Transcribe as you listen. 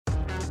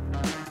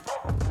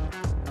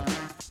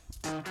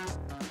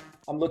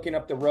I'm looking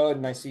up the road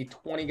and I see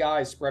 20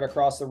 guys spread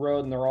across the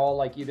road, and they're all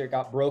like either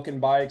got broken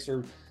bikes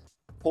or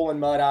pulling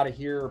mud out of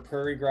here or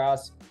prairie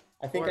grass.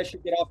 I think I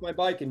should get off my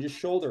bike and just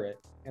shoulder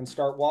it and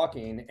start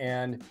walking.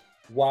 And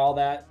while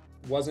that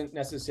wasn't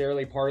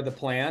necessarily part of the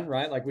plan,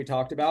 right? Like we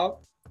talked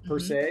about per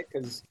se,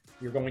 because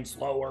you're going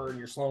slower and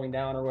you're slowing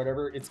down or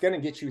whatever, it's going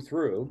to get you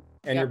through,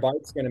 and your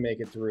bike's going to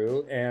make it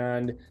through.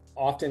 And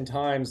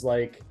oftentimes,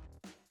 like,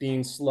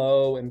 being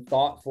slow and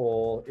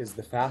thoughtful is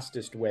the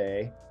fastest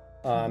way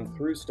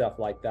through stuff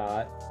like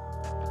that.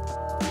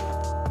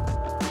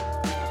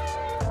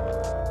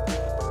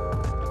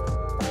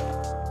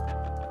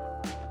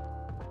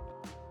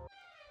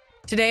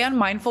 Today on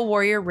Mindful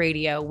Warrior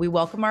Radio, we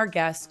welcome our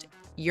guest,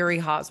 Yuri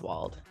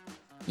Hauswald.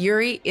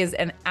 Yuri is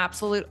an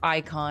absolute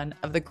icon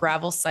of the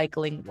gravel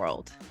cycling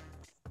world.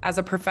 As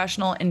a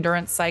professional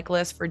endurance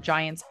cyclist for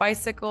Giants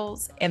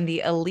Bicycles and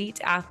the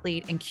elite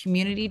athlete and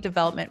community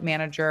development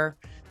manager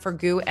for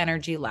GU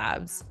Energy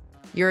Labs,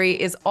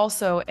 Yuri is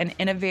also an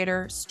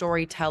innovator,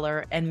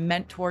 storyteller, and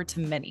mentor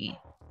to many.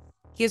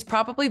 He is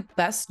probably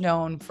best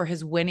known for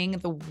his winning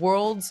the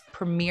world's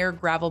premier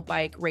gravel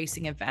bike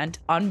racing event,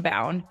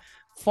 Unbound,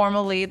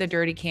 formerly the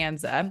Dirty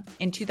Kanza,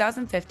 in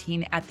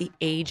 2015 at the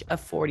age of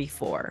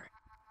 44.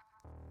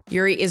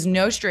 Yuri is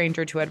no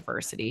stranger to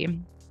adversity,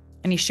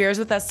 and he shares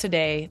with us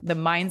today the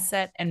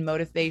mindset and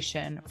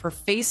motivation for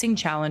facing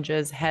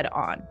challenges head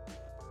on.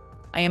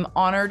 I am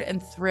honored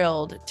and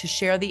thrilled to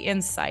share the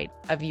insight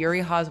of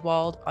Yuri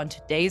Hauswald on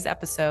today's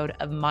episode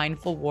of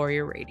Mindful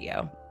Warrior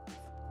Radio.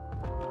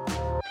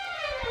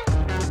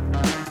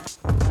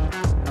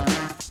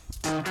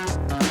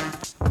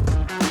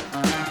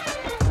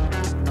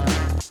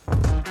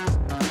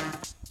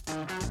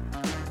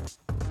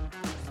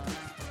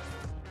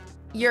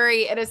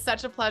 Yuri, it is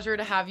such a pleasure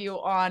to have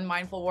you on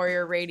Mindful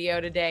Warrior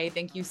Radio today.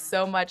 Thank you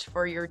so much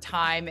for your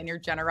time and your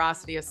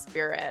generosity of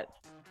spirit.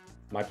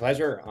 My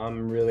pleasure.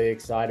 I'm really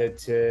excited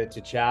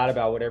to chat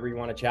about whatever you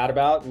want to chat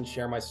about and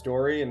share my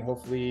story, and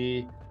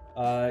hopefully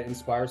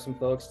inspire some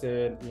folks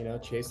to,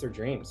 chase their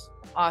dreams.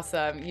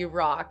 Awesome. You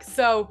rock.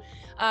 So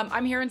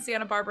I'm here in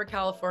Santa Barbara,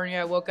 California.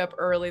 I woke up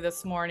early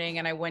this morning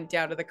and I went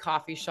down to the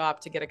coffee shop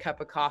to get a cup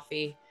of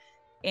coffee.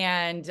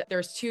 And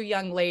there's two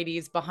young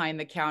ladies behind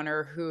the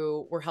counter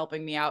who were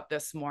helping me out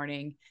this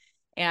morning.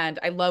 And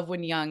I love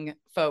when young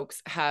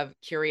folks have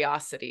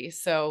curiosity.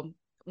 So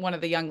one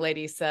of the young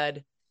ladies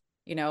said,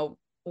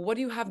 what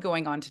do you have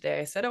going on today?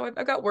 I said,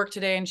 I've got work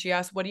today. And she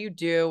asked, what do you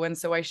do? And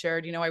so I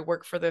shared, I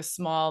work for this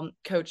small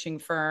coaching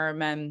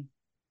firm and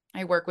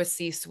I work with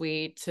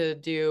C-suite to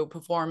do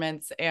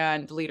performance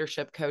and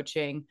leadership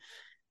coaching.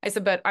 I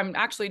said, but I'm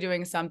actually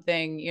doing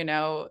something,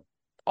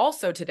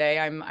 also today,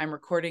 I'm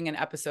recording an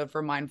episode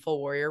for Mindful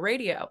Warrior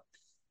Radio.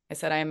 I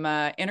said, I'm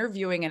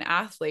interviewing an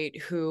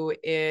athlete who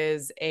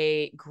is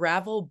a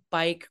gravel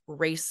bike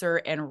racer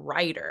and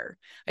rider.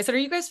 I said, are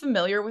you guys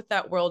familiar with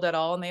that world at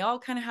all? And they all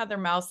kind of had their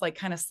mouths like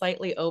kind of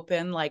slightly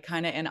open, like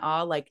kind of in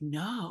awe, like,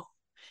 no,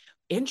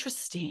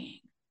 interesting.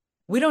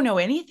 We don't know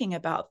anything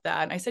about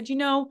that. And I said,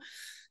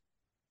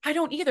 I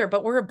don't either,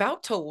 but we're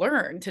about to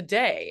learn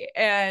today.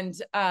 And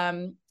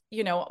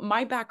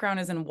my background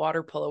is in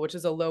water polo, which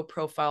is a low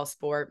profile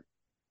sport.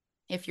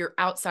 If you're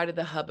outside of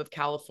the hub of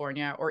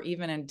California or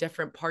even in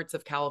different parts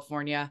of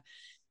California,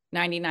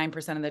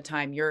 99% of the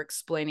time you're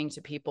explaining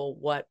to people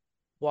what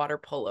water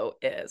polo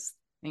is.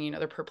 And,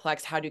 they're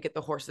perplexed. How do you get the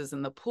horses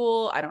in the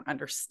pool? I don't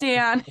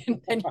understand.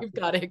 And then you've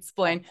got to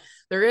explain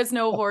there is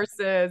no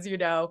horses,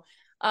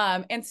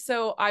 And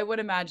so I would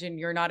imagine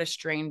you're not a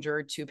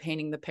stranger to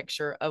painting the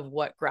picture of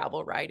what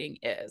gravel riding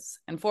is.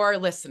 And for our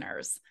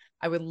listeners,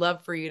 I would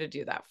love for you to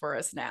do that for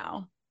us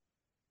now.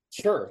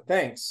 Sure.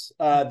 Thanks.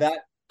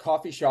 That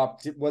coffee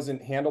shop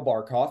wasn't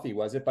Handlebar Coffee,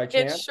 was it, by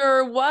chance? It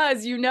sure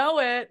was. You know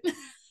it.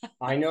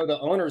 I know the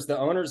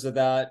owners of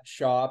that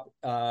shop,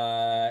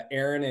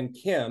 Aaron and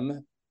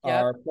Kim,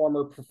 are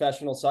former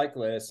professional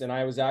cyclists. And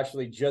I was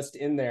actually just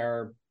in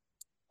there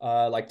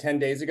like 10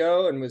 days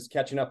ago and was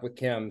catching up with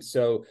Kim.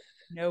 So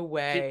no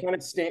way.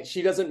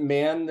 She doesn't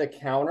man the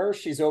counter.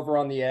 She's over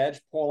on the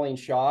edge pulling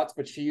shots,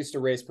 but she used to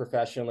race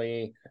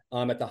professionally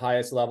at the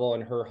highest level.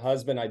 And her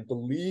husband, I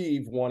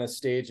believe, won a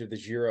stage of the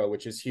Giro,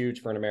 which is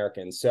huge for an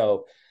American.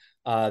 So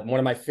one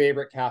of my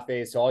favorite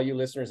cafes. So all you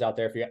listeners out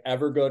there, if you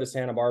ever go to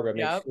Santa Barbara,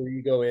 make sure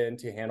you go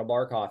into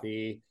Handlebar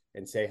Coffee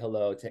and say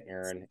hello to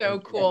Aaron. So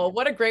cool.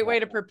 What a great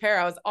way to prepare.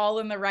 I was all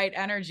in the right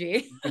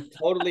energy. You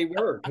totally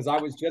were, because I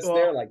was just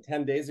there like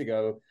 10 days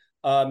ago.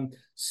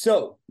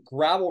 So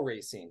gravel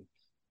racing.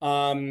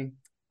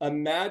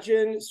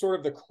 Imagine sort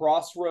of the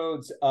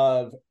crossroads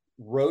of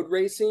road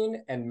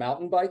racing and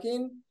mountain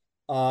biking.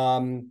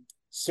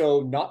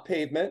 So not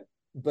pavement,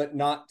 but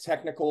not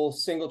technical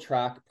single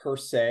track per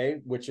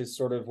se, which is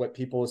sort of what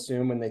people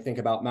assume when they think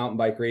about mountain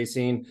bike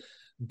racing,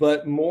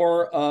 but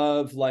more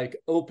of like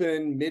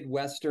open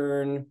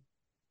Midwestern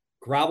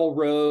gravel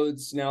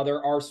roads. Now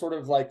there are sort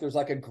of like, there's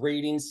like a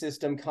grading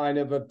system kind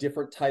of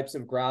different types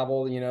of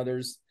gravel.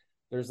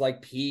 There's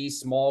like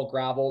small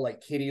gravel,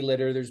 like kitty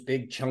litter. There's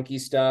big chunky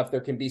stuff.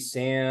 There can be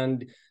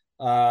sand.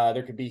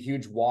 There could be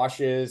huge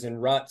washes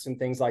and ruts and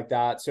things like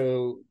that.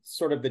 So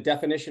sort of the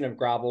definition of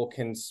gravel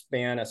can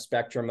span a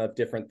spectrum of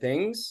different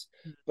things.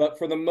 But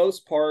for the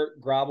most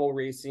part, gravel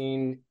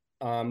racing,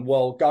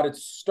 got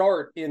its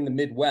start in the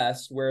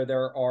Midwest, where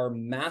there are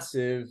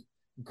massive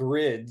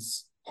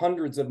grids,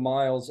 hundreds of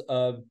miles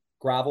of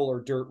gravel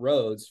or dirt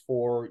roads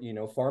for,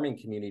 farming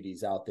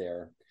communities out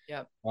there.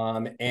 Yep.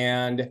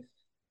 And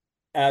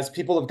as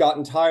people have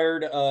gotten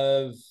tired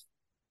of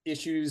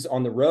issues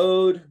on the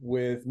road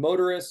with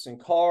motorists and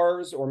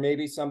cars, or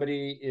maybe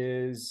somebody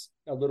is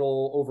a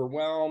little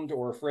overwhelmed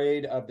or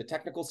afraid of the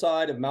technical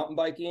side of mountain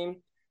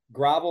biking,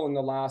 gravel in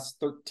the last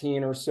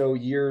 13 or so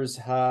years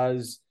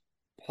has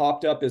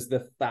popped up as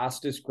the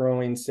fastest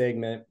growing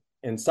segment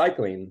in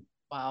cycling.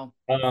 Wow.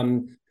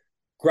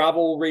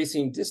 Gravel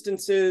racing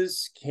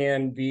distances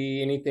can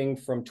be anything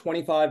from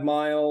 25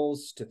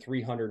 miles to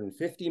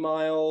 350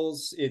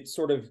 miles. It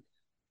sort of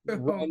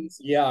runs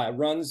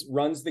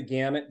the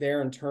gamut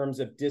there in terms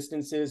of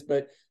distances,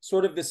 but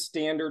sort of the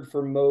standard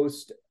for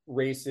most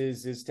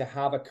races is to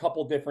have a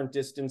couple different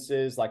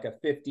distances, like a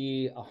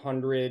 50,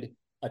 100,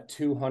 a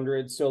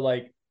 200. So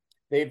like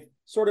they've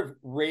sort of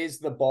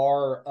raised the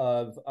bar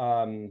of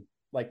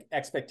like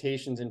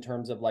expectations in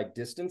terms of like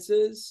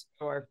distances.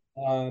 Sure.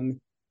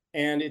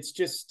 And it's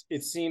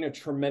seen a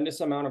tremendous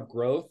amount of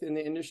growth in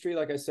the industry.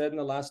 Like I said, in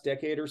the last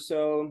decade or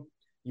so,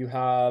 you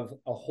have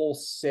a whole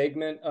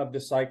segment of the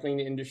cycling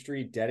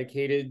industry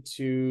dedicated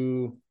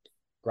to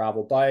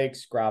gravel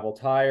bikes, gravel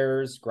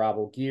tires,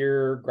 gravel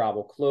gear,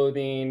 gravel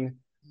clothing,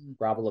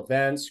 gravel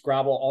events.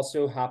 Gravel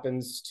also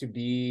happens to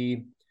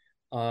be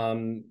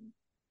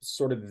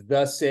sort of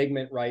the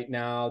segment right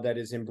now that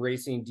is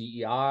embracing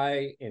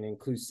DEI and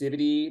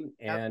inclusivity,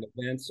 and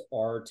events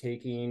are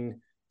taking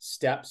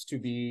steps to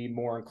be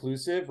more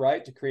inclusive,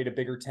 right? To create a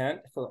bigger tent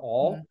for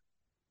all.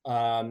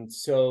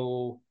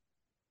 So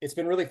it's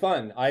been really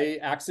fun. I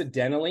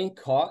accidentally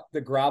caught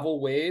the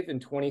gravel wave in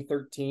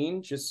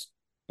 2013 just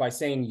by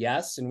saying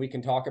yes. And we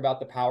can talk about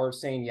the power of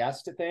saying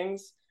yes to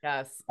things.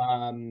 Yes.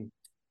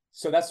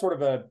 So that's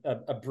sort of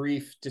a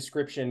brief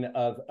description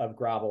of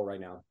gravel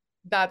right now.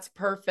 That's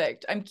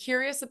perfect. I'm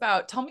curious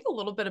tell me a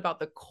little bit about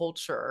the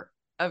culture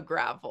of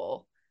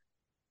gravel.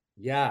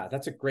 Yeah,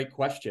 that's a great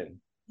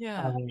question.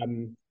 Yeah.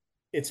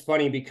 It's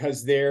funny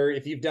because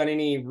if you've done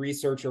any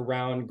research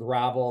around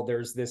gravel,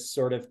 there's this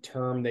sort of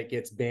term that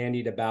gets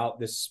bandied about,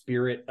 the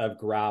spirit of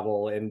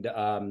gravel, and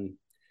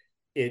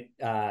it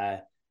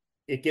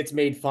gets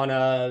made fun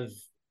of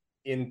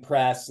in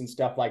press and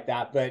stuff like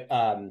that. But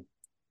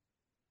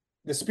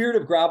the spirit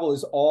of gravel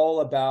is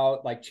all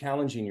about like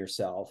challenging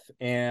yourself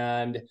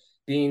and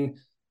being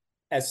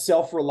as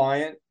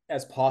self-reliant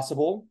as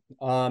possible.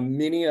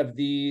 Many of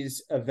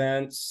these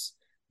events,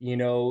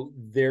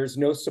 there's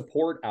no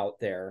support out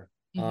there.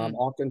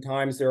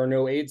 Oftentimes there are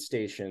no aid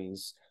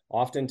stations.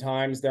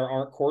 Oftentimes there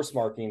aren't course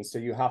markings, so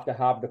you have to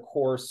have the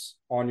course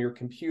on your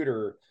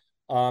computer.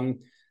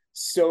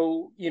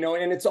 So,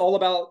 and it's all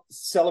about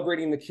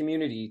celebrating the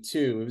community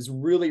too. It was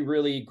really,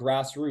 really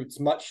grassroots,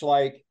 much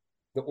like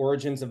the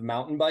origins of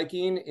mountain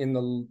biking in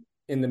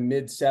the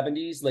mid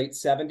 70s, late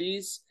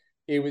 70s.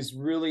 It was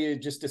really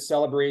just a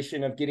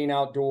celebration of getting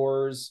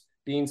outdoors,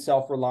 being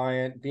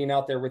self-reliant, being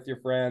out there with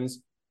your friends,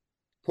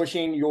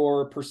 pushing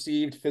your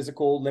perceived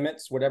physical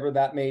limits, whatever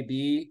that may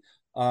be.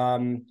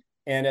 And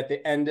at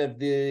the end of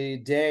the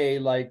day,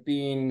 like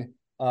being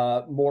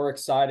more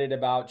excited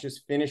about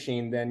just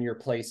finishing than your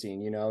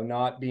placing,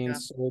 not being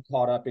so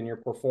caught up in your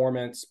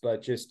performance,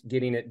 but just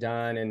getting it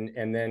done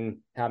and then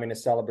having a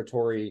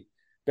celebratory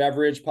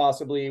beverage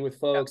possibly with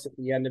folks at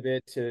the end of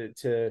it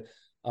to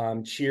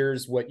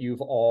cheers what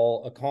you've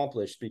all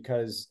accomplished,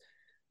 because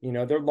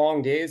there are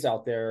long days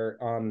out there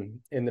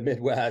in the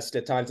Midwest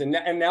at times. And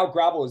now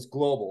gravel is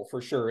global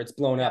for sure. It's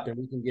blown up and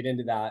we can get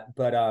into that.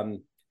 But I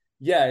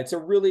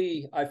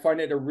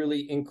find it a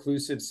really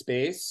inclusive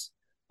space.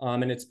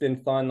 And it's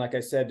been fun, like I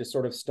said, to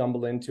sort of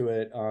stumble into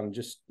it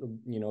just,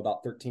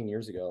 about 13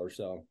 years ago or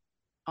so.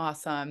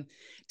 Awesome.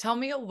 Tell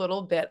me a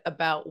little bit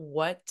about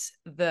what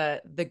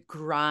the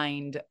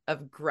grind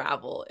of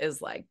gravel is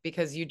like,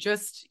 because you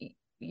just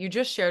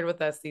shared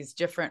with us these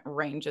different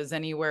ranges,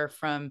 anywhere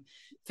from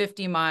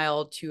 50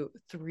 mile to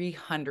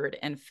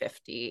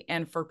 350.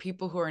 And for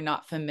people who are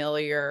not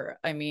familiar,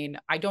 I mean,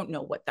 I don't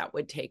know what that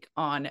would take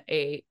on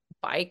a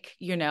bike,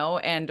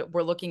 and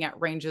we're looking at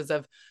ranges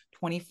of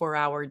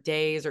 24-hour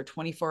days or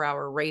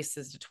 24-hour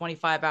races to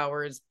 25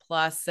 hours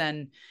plus.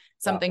 And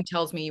something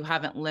tells me you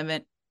haven't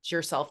limited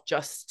yourself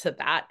just to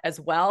that as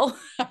well.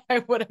 I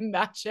would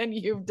imagine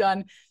you've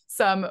done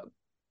some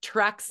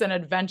treks and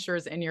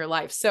adventures in your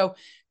life. So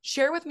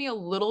share with me a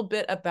little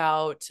bit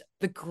about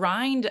the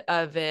grind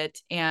of it.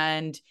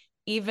 And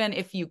even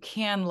if you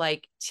can,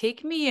 like,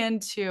 take me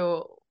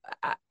into,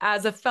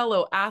 as a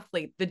fellow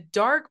athlete, the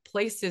dark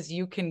places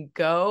you can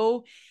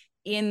go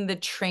in the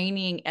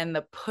training and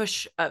the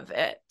push of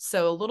it.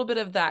 So a little bit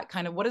of that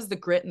kind of, what is the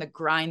grit and the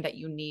grind that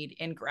you need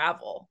in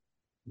gravel?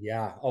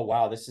 Yeah. Oh,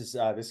 wow.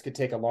 This could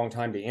take a long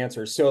time to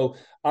answer. So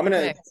I'm going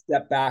Okay. to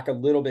step back a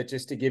little bit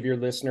just to give your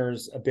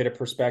listeners a bit of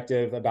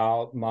perspective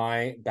about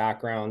my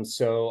background.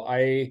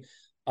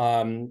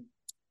 Um,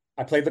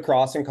 I played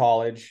lacrosse in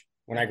college.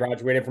 When I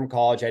graduated from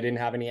college, I didn't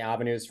have any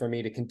avenues for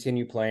me to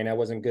continue playing. I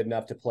wasn't good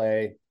enough to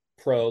play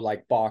pro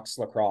like box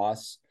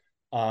lacrosse.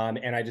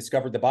 And I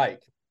discovered the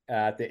bike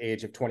at the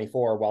age of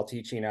 24 while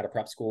teaching at a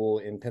prep school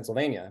in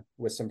Pennsylvania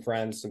with some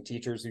friends, some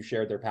teachers who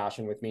shared their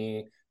passion with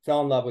me,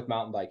 fell in love with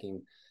mountain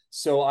biking.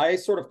 So I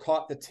sort of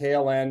caught the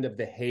tail end of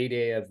the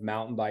heyday of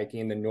mountain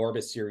biking, the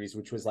Norbis series,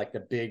 which was like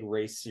the big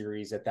race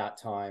series at that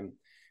time,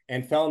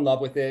 and fell in love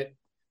with it.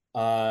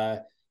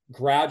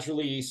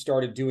 Gradually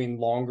started doing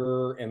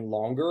longer and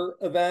longer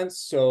events.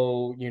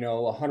 So,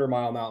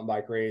 100-mile mountain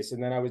bike race.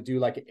 And then I would do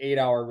like an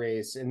 8-hour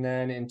race. And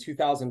then in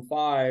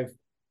 2005,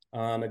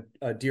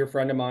 a dear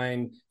friend of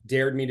mine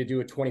dared me to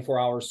do a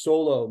 24-hour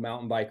solo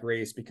mountain bike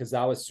race because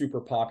that was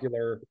super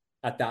popular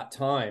at that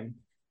time.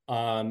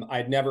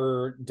 I'd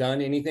never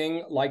done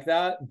anything like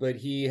that, but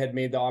he had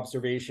made the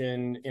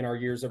observation in our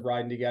years of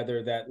riding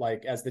together that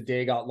like as the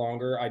day got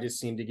longer, I just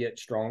seemed to get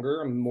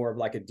stronger. I'm more of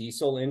like a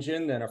diesel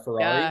engine than a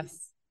Ferrari.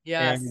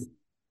 Yes. And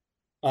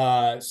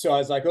Yes. so I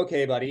was like,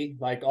 okay, buddy,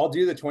 like I'll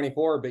do the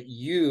 24, but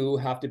you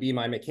have to be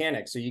my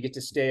mechanic. So you get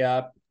to stay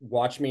up,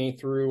 watch me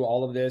through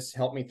all of this,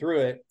 help me through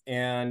it.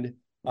 And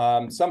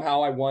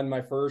somehow I won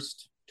my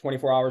first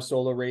 24-hour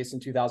solo race in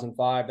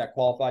 2005. That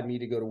qualified me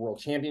to go to World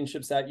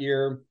Championships that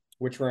year,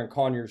 which were in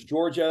Conyers,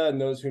 Georgia.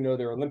 And those who know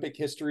their Olympic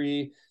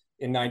history,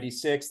 in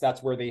 96,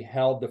 that's where they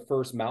held the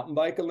first mountain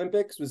bike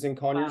Olympics, was in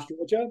Conyers, Wow.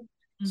 Georgia.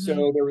 Mm-hmm.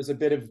 So there was a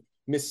bit of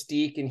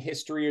mystique and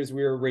history as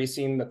we were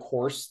racing the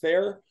course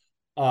there.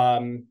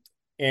 Um,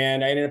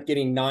 and I ended up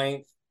getting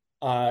ninth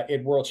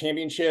at World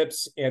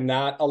Championships, and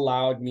that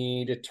allowed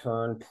me to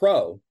turn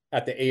pro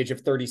at the age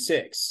of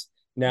 36.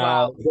 Wow.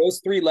 Now,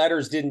 those three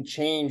letters didn't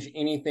change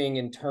anything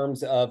in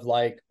terms of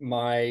like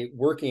my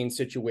working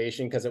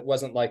situation because it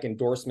wasn't like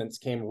endorsements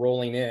came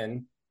rolling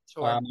in.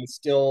 Sure. I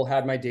still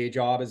had my day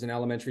job as an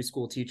elementary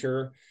school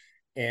teacher,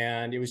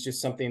 and it was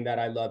just something that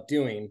I loved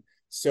doing.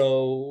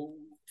 So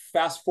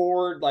fast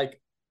forward like,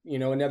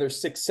 another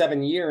 6,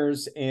 7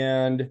 years,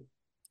 and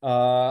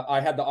I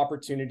had the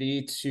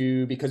opportunity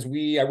to, because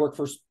I work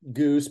for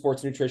GU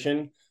Sports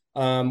Nutrition.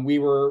 We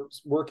were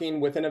working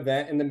with an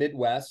event in the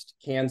Midwest,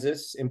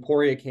 Kansas,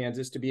 Emporia,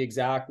 Kansas, to be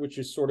exact, which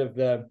is sort of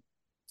the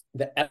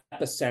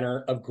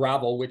epicenter of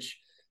gravel. Which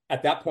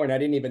at that point I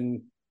didn't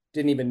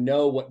even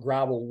know what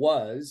gravel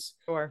was.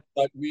 Sure.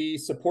 But we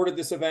supported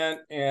this event,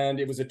 and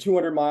it was a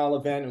 200-mile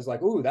event. It was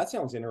like, ooh, that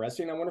sounds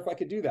interesting. I wonder if I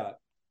could do that.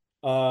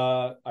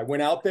 I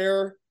went out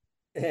there,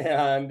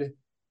 and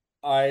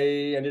I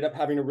ended up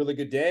having a really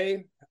good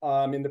day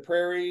in the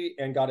prairie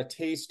and got a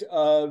taste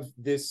of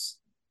this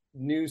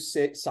new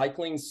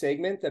cycling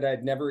segment that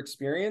I'd never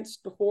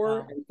experienced before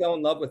Wow. and fell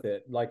in love with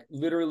it. Like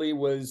literally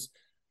was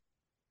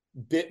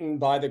bitten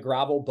by the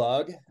gravel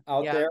bug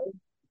out Yeah. there.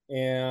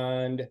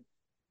 And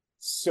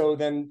so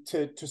then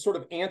to sort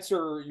of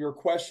answer your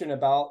question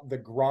about the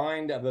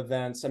grind of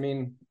events, I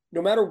mean,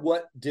 no matter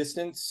what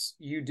distance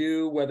you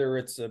do, whether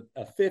it's a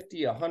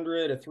 50,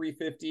 100, a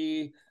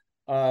 350,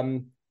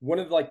 one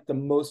of like the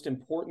most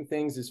important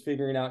things is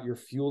figuring out your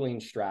fueling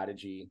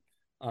strategy,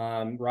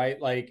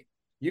 right? Like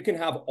you can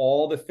have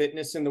all the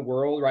fitness in the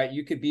world, right?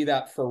 You could be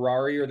that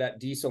Ferrari or that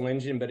diesel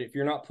engine, but if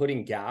you're not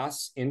putting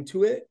gas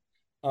into it,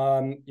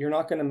 you're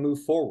not going to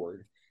move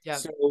forward. Yeah.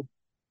 So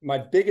my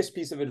biggest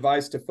piece of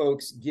advice to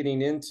folks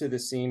getting into the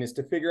scene is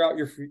to figure out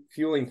your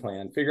fueling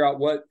plan, figure out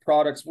what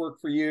products work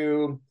for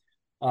you,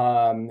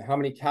 how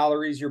many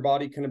calories your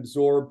body can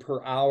absorb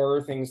per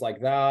hour, things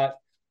like that.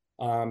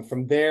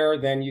 From there,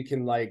 then you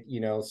can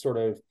sort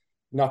of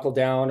knuckle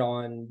down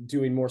on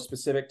doing more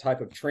specific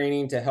type of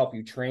training to help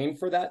you train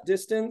for that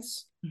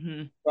distance.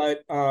 Mm-hmm.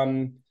 But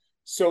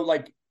so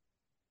like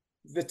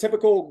the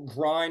typical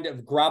grind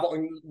of gravel,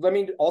 and let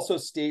me also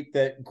state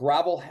that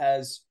gravel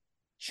has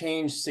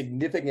changed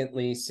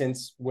significantly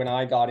since when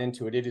I got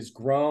into it. It has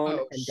grown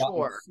Oh, and gotten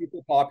sure. super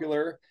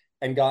popular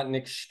and gotten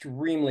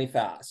extremely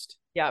fast,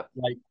 Yep.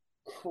 like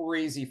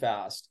crazy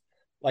fast.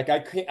 Like I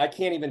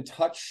can't even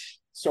touch.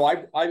 So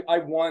I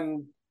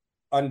won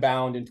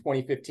Unbound in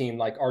 2015,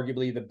 like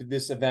arguably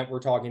this event we're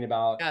talking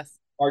about, Yes.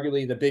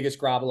 arguably the biggest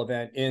gravel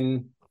event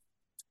in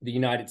the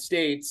United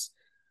States.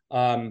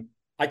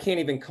 I can't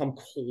even come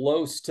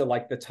close to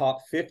like the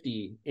top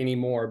 50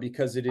 anymore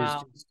because it is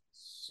Wow. just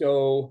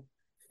so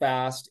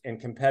fast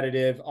and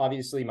competitive.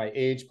 Obviously, my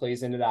age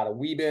plays into that a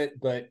wee bit,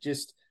 but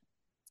just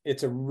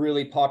it's a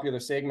really popular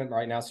segment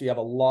right now. So you have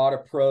a lot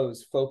of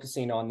pros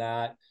focusing on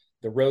that.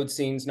 The road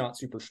scene's not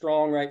super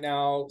strong right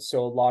now.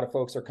 So a lot of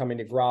folks are coming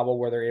to gravel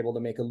where they're able to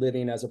make a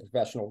living as a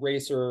professional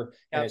racer,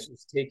 and Yep. it's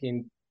just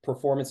taking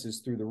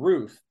performances through the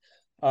roof.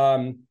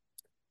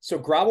 So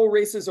gravel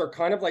races are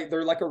kind of like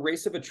they're like a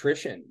race of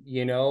attrition,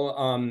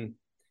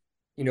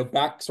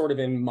 back sort of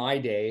in my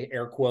day,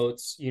 air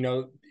quotes,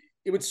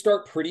 it would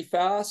start pretty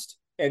fast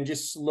and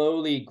just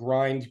slowly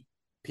grind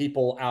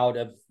people out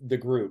of the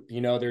group.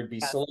 You know, there'd be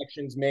Yes.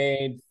 selections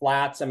made,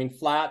 flats. I mean,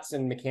 flats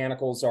and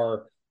mechanicals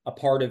are a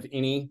part of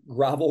any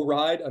gravel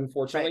ride,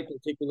 unfortunately, Right.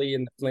 particularly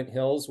in the Flint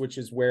Hills, which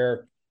is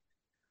where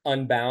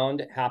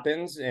Unbound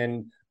happens.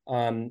 And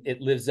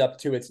it lives up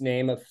to its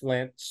name of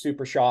Flint,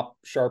 super sharp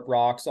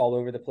rocks all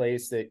over the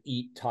place that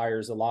eat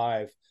tires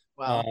alive.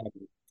 Wow. Um,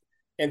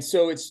 and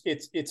so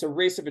it's a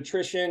race of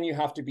attrition. You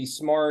have to be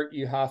smart.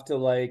 You have to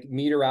like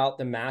meter out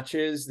the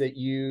matches that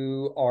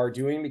you are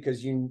doing,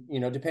 because you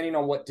know, depending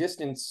on what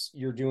distance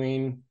you're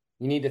doing,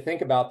 you need to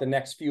think about the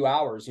next few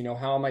hours. You know,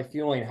 how am I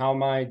feeling?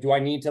 Do I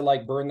need to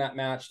like burn that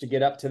match to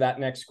get up to that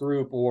next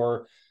group,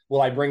 or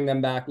will I bring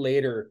them back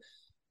later?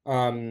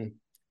 Um,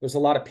 there's a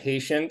lot of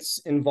patience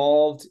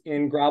involved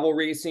in gravel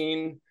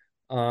racing.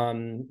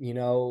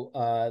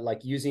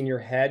 Like using your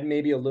head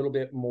maybe a little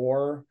bit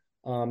more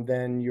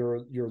than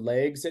your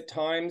legs at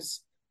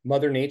times.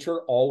 Mother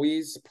Nature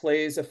always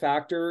plays a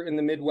factor in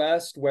the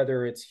Midwest,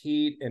 whether it's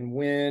heat and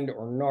wind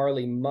or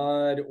gnarly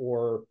mud,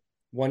 or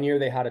one year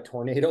they had a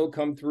tornado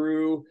come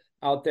through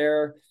out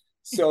there.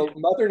 So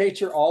Mother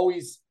Nature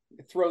always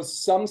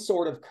throws some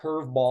sort of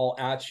curveball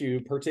at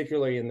you,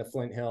 particularly in the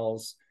Flint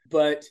Hills.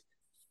 But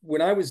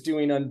when I was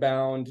doing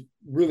Unbound,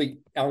 really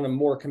on a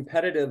more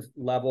competitive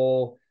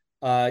level,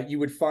 you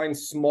would find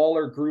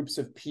smaller groups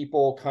of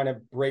people kind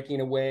of breaking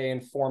away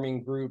and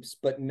forming groups.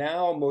 But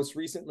now, most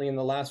recently, in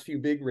the last few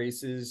big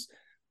races,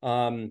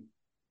 the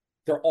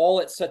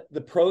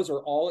pros are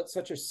all at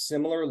such a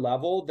similar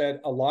level that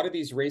a lot of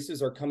these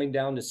races are coming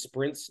down to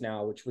sprints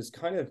now, which was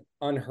kind of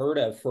unheard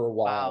of for a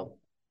while.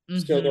 Wow.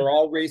 So they're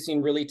all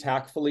racing really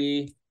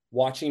tactfully,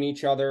 watching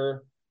each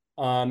other.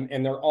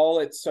 And they're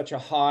all at such a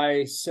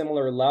high,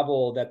 similar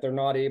level that they're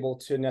not able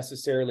to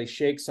necessarily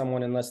shake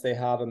someone unless they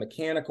have a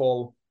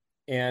mechanical.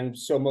 And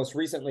so most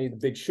recently, the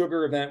Big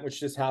Sugar event, which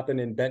just happened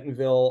in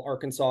Bentonville,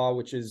 Arkansas,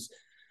 which is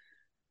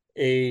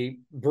a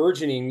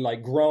burgeoning,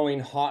 like growing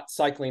hot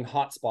cycling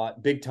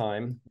hotspot, big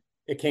time.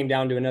 It came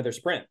down to another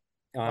sprint.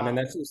 Wow. And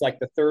that was like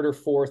the third or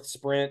fourth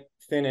sprint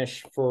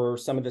finish for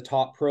some of the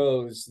top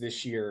pros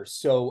this year.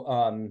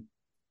 So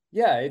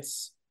yeah,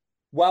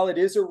 while it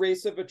is a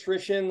race of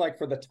attrition, like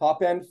for the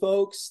top end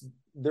folks,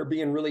 they're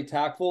being really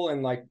tactful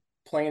and like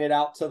playing it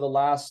out to the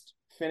last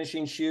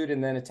finishing shoot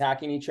and then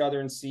attacking each other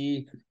and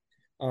see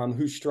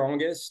who's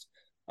strongest.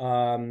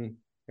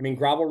 I mean,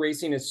 gravel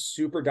racing is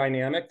super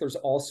dynamic. There's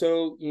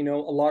also, you know,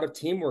 a lot of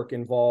teamwork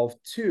involved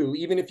too.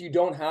 Even if you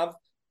don't have,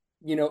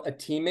 you know, a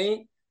teammate,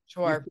 you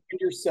Sure. find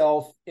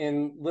yourself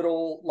in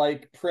little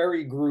like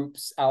prairie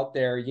groups out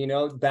there, you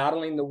know,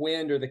 battling the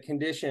wind or the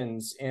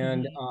conditions.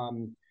 And,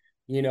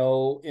 you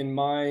know, in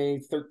my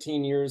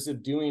 13 years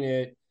of doing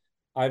it,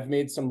 I've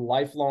made some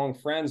lifelong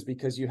friends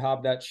because you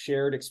have that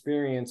shared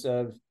experience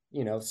of,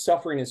 you know,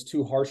 suffering is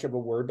too harsh of a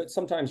word, but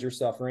sometimes you're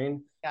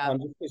suffering. Yeah.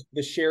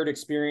 The shared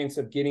experience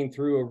of getting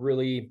through a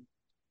really,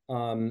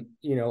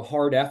 you know,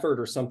 hard effort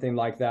or something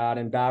like that,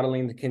 and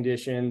battling the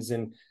conditions,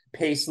 and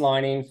pace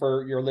lining,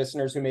 for your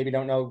listeners who maybe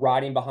don't know,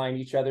 riding behind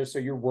each other. So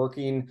you're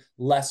working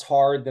less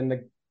hard than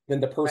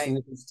the person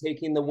Right. who's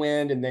taking the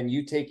wind, and then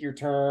you take your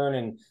turn.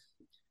 And,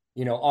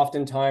 you know,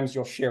 oftentimes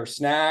you'll share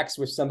snacks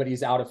with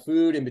somebody's out of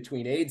food in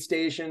between aid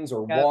stations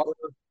or Yep. water.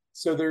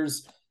 So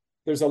there's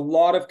a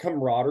lot of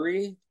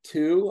camaraderie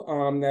too,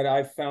 that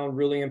I've found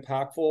really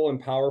impactful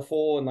and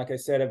powerful. And like I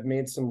said, I've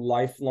made some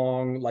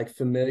lifelong, like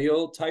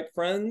familial type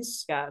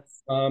friends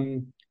Yes.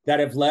 that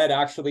have led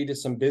actually to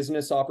some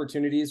business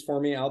opportunities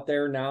for me out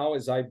there now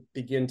as I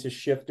begin to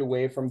shift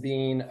away from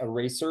being a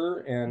racer.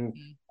 And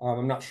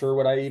I'm not sure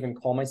what I even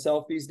call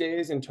myself these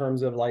days in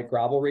terms of like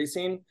gravel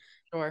racing.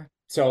 Sure.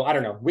 So I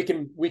don't know. We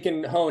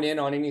can hone in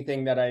on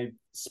anything that I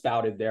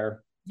spouted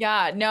there.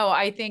 Yeah, no,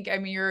 I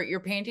mean you're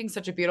painting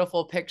such a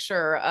beautiful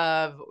picture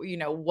of, you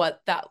know,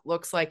 what that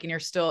looks like, and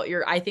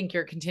I think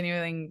you're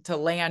continuing to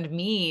land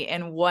me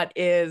in what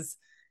is,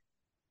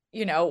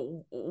 you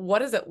know, what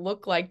does it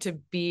look like to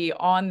be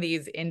on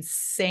these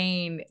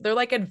insane, they're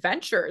like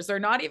adventures. They're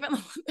not even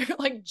they're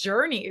like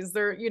journeys.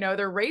 They're, you know,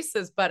 they're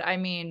races, but I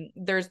mean,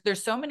 there's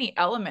so many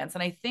elements.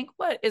 And I think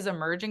what is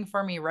emerging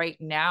for me right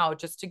now,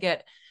 just to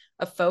get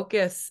a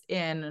focus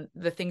in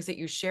the things that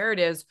you shared,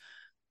 is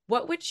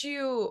what would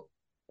you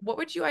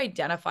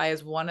identify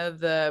as one of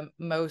the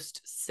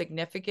most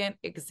significant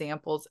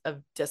examples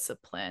of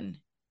discipline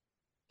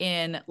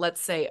in,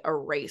 let's say, a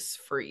race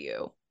for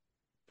you?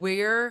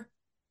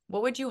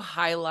 What would you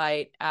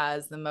highlight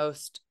as the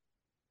most,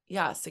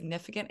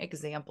 significant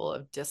example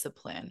of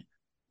discipline?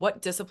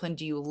 What discipline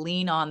do you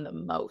lean on the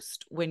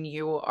most when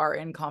you are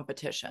in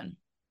competition?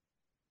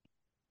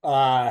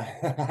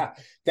 Uh,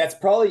 that's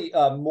probably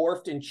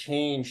morphed and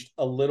changed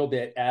a little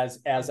bit as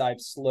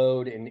I've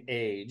slowed and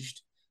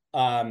aged.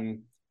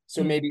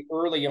 So maybe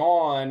early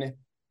on,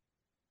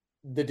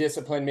 the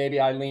discipline maybe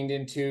I leaned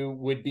into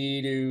would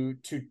be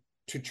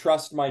to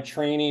trust my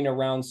training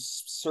around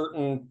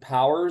certain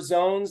power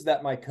zones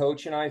that my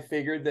coach and I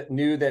figured that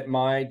knew that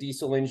my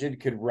diesel engine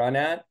could run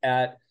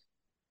at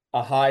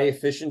a high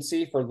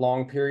efficiency for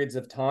long periods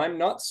of time.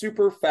 Not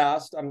super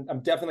fast. I'm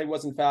definitely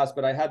wasn't fast,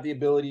 but I had the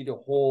ability to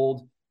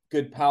hold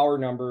good power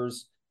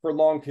numbers for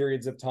long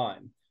periods of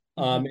time.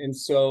 And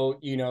so,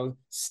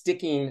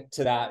 sticking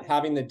to that,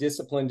 having the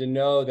discipline to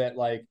know that,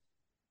 like,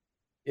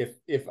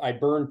 if I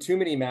burn too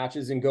many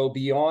matches and go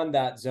beyond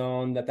that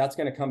zone, that's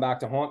going to come back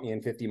to haunt me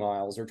in 50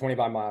 miles or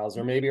 25 miles,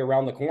 or maybe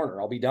around the corner,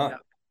 I'll be done.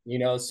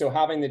 So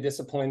having the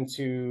discipline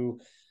to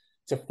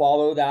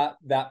follow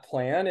that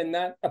plan, and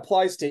that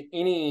applies to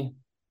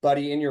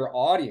anybody in your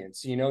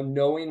audience,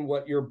 knowing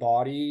what your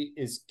body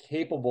is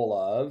capable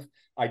of,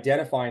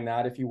 identifying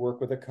that if you work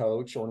with a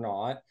coach or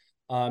not,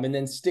 and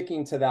then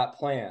sticking to that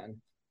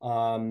plan.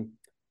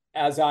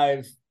 As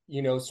I've,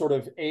 sort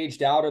of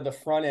aged out of the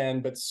front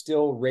end, but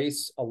still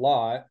race a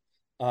lot.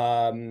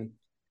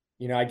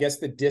 I guess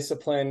the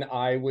discipline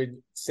I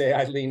would say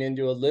I lean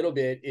into a little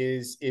bit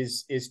is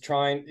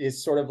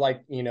sort of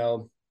like,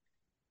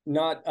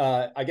 not,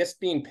 I guess,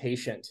 being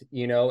patient,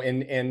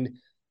 and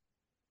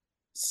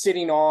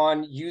sitting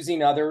on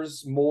using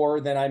others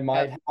more than I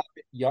might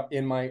have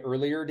in my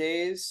earlier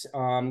days,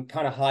 kind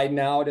of hiding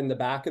out in the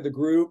back of the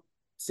group,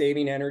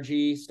 saving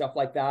energy, stuff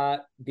like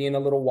that, being a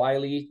little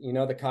wily,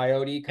 the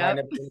coyote kind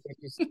of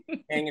just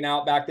hanging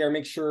out back there,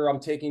 make sure I'm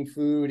taking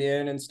food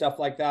in and stuff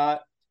like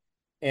that,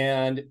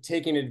 and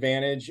taking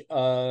advantage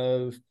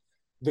of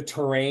the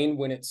terrain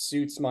when it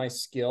suits my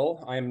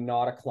skill. I am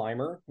not a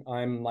climber.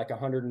 I'm like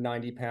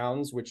 190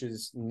 pounds, which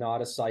is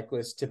not a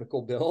cyclist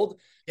typical build.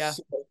 Yeah.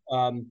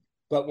 So,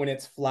 but when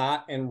it's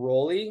flat and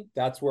rolly,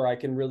 that's where I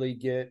can really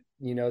get,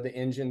 the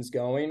engines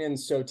going. And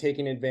so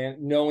taking advantage,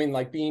 knowing,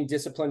 like, being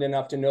disciplined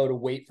enough to know to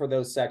wait for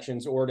those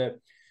sections, or to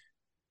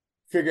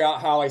figure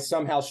out how I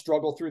somehow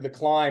struggle through the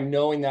climb,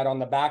 knowing that on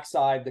the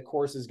backside, the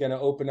course is going to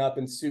open up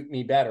and suit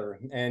me better.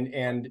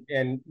 And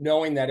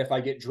knowing that if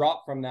I get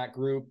dropped from that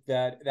group,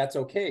 that's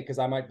okay, because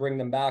I might bring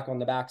them back on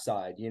the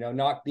backside,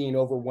 not being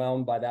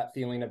overwhelmed by that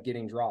feeling of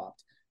getting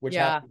dropped, which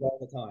happens all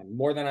the time.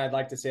 More than I'd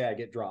like to say I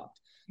get dropped.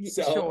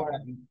 So, sure.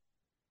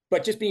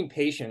 But just being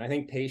patient. I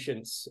think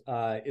patience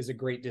is a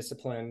great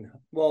discipline.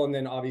 Well, and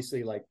then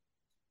obviously, like,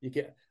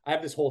 I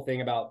have this whole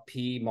thing about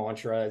P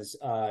mantras,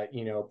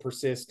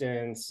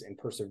 persistence and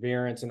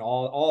perseverance, and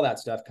all that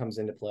stuff comes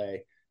into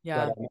play.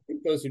 Yeah. But I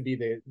think those would be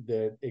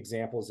the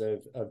examples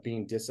of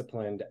being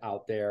disciplined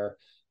out there.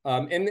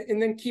 And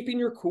then keeping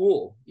your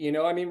cool,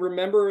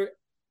 remember,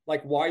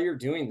 like, why you're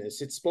doing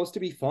this. It's supposed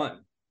to be fun.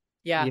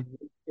 Yeah.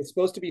 It's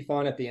supposed to be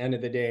fun at the end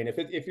of the day. And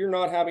if you're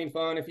not having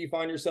fun, if you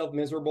find yourself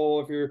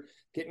miserable, if you're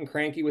getting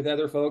cranky with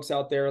other folks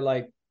out there,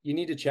 like, you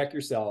need to check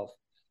yourself.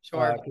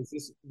 Sure.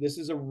 Because this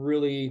is a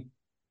really,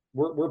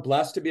 we're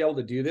blessed to be able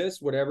to do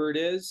this, whatever it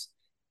is.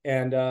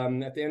 And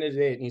at the end of the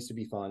day, it needs to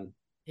be fun.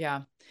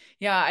 Yeah.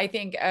 Yeah. I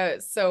think,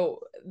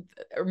 so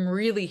I'm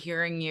really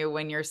hearing you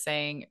when you're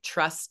saying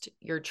trust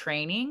your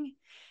training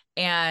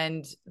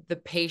and the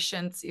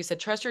patience. You said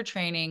trust your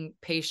training,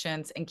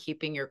 patience, and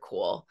keeping your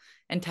cool,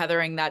 and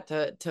tethering that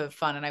to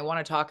fun. And I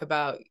want to talk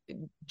about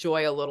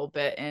joy a little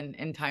bit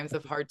in times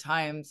of hard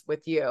times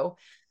with you,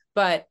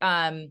 but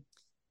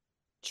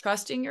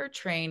trusting your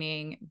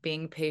training,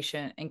 being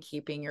patient, and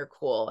keeping your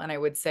cool. And I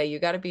would say you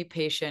got to be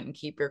patient and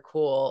keep your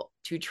cool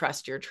to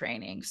trust your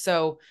training.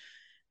 So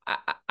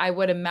I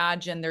would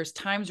imagine there's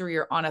times where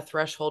you're on a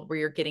threshold where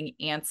you're getting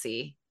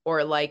antsy,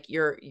 or like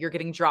you're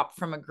getting dropped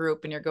from a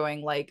group and you're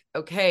going, like,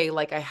 okay,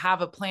 like, I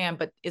have a plan,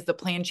 but is the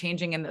plan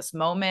changing in this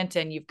moment?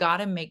 And you've got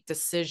to make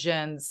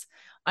decisions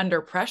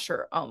under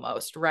pressure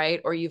almost,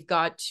 right? Or you've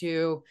got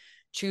to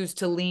choose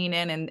to lean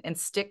in and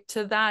stick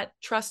to that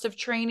trust of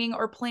training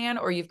or plan,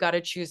 or you've got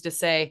to choose to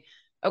say,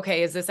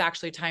 okay, is this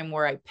actually time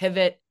where I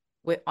pivot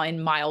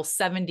in mile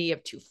 70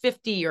 of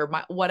 250 or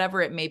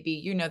whatever it may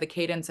be, the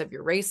cadence of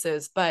your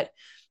races. But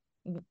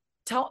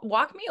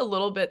walk me a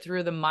little bit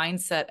through the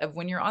mindset of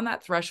when you're on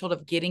that threshold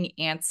of getting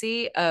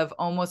antsy, of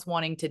almost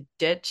wanting to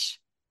ditch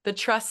the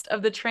trust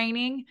of the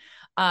training,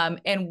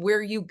 and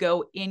where you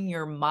go in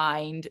your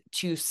mind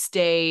to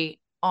stay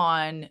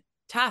on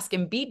task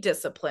and be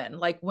disciplined.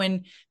 Like,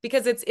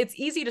 because it's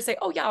easy to say,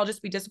 oh yeah, I'll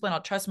just be disciplined,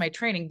 I'll trust my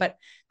training. But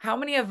how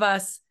many of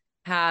us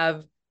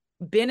have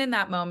been in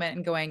that moment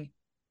and going,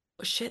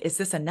 oh, shit, is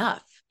this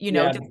enough? Do it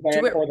right.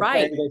 The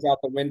plan goes out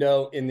the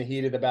window in the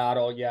heat of the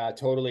battle. Yeah,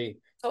 totally.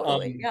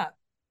 Yeah.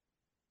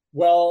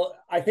 Well,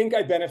 I think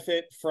I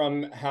benefit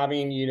from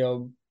having,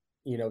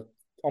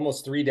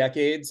 almost 3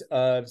 decades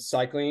of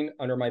cycling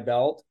under my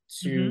belt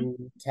to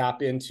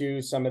tap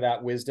into some of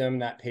that wisdom,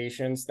 that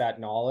patience, that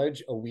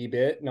knowledge a wee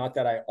bit. Not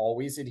that I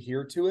always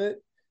adhere to it.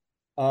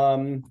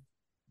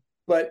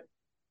 But,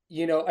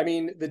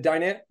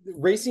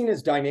 racing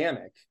is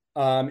dynamic,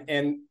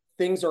 and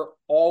things are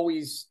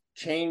always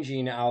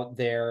changing out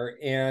there.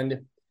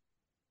 And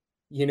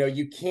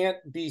you can't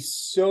be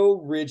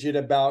so rigid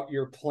about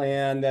your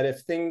plan that if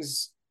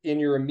things in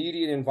your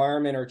immediate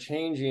environment are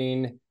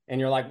changing and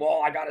you're like,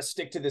 well, I got to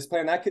stick to this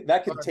plan, that could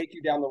take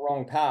you down the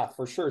wrong path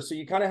for sure. So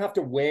you kind of have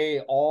to weigh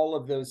all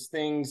of those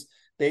things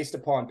based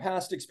upon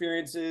past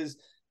experiences,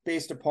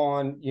 based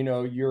upon,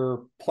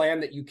 your plan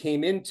that you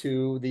came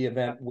into the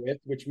event with,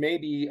 which may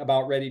be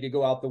about ready to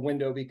go out the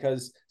window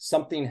because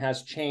something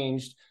has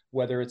changed,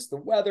 whether it's the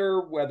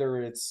weather,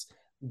 whether it's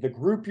the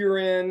group you're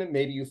in.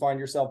 Maybe you find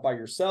yourself by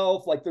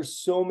yourself. Like there's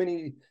so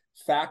many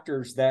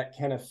factors that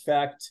can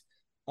affect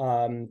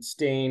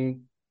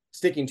sticking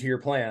to your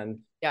plan.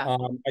 Yeah.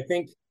 I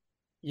think,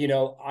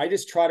 I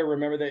just try to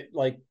remember that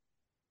like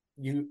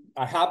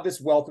I have this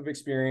wealth of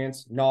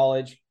experience,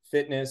 knowledge,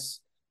 fitness,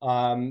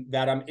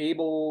 that I'm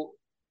able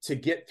to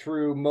get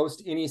through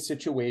most any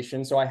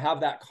situation. So I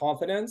have that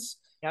confidence.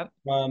 Yep.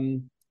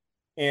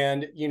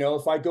 And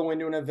if I go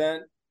into an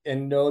event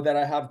and know that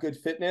I have good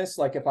fitness,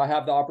 like if I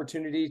have the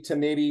opportunity to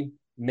maybe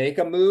make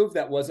a move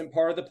that wasn't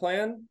part of the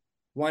plan,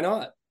 why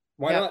not?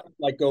 Why Yep. not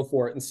like go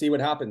for it and see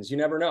what happens? You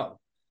never know.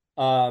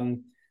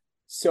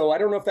 So I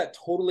don't know if that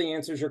totally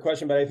answers your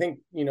question, but I think,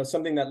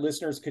 something that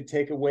listeners could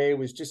take away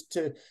was just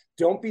to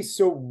don't be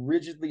so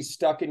rigidly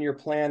stuck in your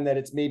plan that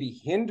it's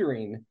maybe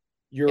hindering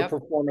your Yep.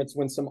 performance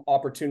when some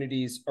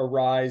opportunities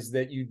arise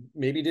that you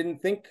maybe didn't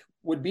think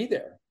would be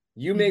there.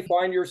 You may Mhm.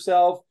 find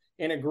yourself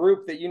in a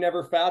group that you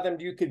never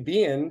fathomed you could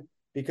be in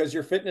because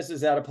your fitness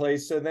is out of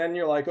place. So then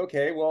you're like,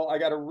 okay, well, I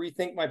got to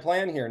rethink my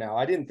plan here now.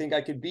 I didn't think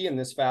I could be in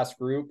this fast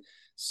group.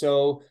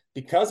 So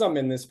because I'm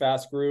in this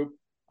fast group,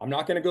 I'm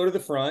not going to go to the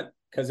front,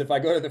 because if I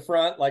go to the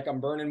front, like I'm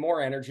burning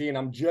more energy and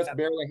I'm just Yep.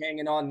 barely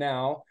hanging on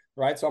now,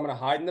 right? So I'm going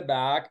to hide in the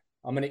back.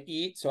 I'm going to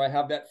eat so I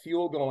have that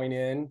fuel going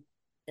in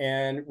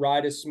and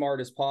ride as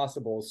smart as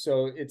possible.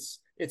 So it's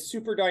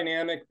super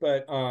dynamic,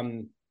 but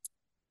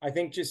I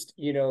think just,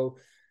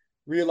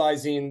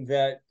 realizing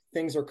that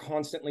things are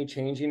constantly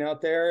changing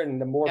out there,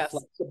 and the more Yes.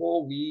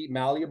 flexible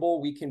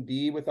malleable we can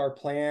be with our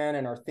plan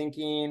and our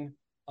thinking,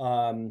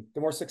 the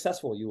more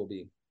successful you will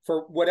be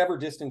for whatever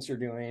distance you're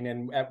doing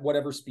and at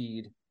whatever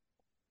speed.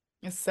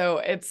 So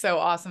it's so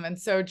awesome and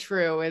so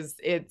true.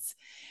 It's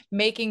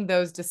making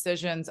those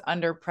decisions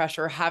under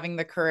pressure, having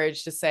the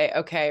courage to say,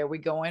 okay, are we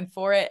going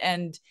for it?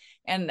 And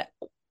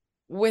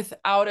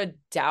without a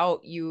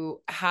doubt,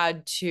 you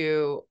had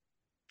to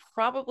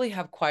probably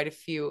have quite a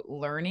few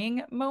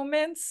learning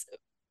moments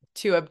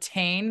to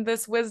obtain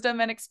this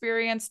wisdom and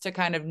experience to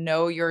kind of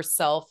know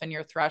yourself and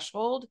your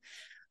threshold.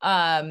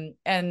 And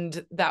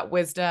that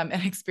wisdom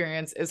and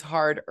experience is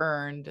hard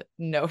earned,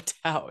 no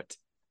doubt.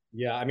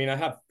 Yeah, I mean, I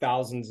have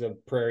thousands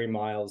of prairie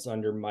miles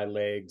under my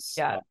legs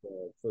Yeah. out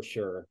there for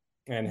sure,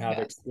 and have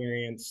Yes.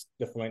 experienced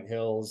the Flint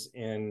Hills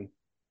in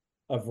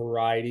a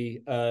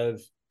variety of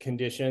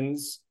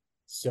conditions.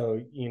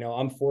 So,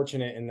 I'm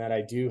fortunate in that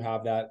I do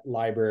have that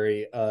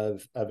library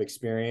of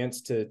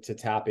experience to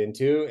tap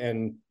into.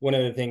 And one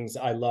of the things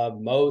I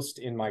love most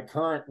in my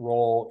current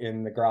role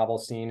in the gravel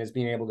scene is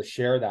being able to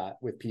share that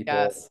with people.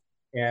 Yes.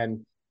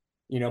 And,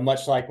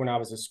 much like when I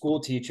was a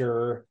school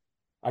teacher,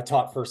 I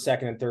taught for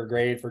second and third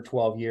grade for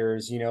 12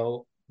 years,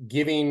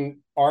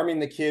 arming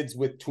the kids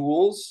with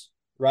tools,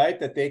 right,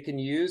 that they can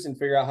use and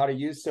figure out how to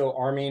use. So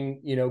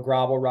arming,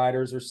 gravel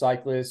riders or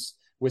cyclists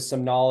with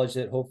some knowledge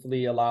that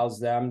hopefully allows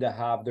them to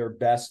have their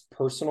best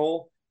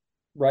personal,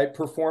 right,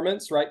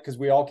 performance, right? Because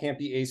we all can't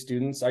be A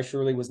students. I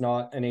surely was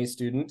not an A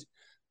student.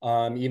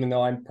 Even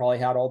though I probably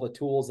had all the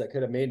tools that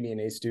could have made me an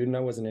A student,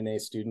 I wasn't an A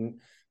student.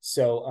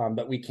 So,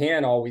 but we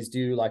can always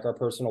do like our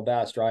personal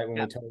best, right, when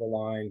we toe the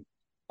line.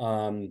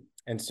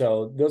 And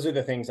so those are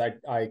the things I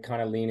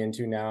kind of lean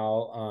into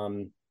now.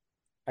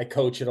 I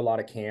coach at a lot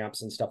of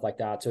camps and stuff like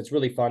that. So it's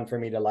really fun for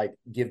me to like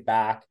give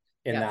back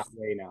in that Yes.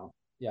 way now.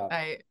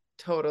 Yeah.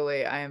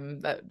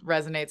 That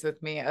resonates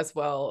with me as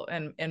well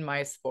in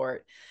my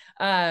sport.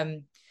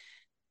 Um,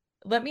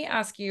 Let me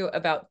ask you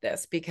about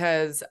this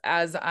because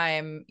as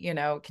I'm,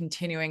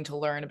 continuing to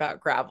learn about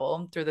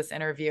gravel through this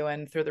interview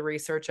and through the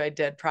research I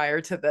did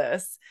prior to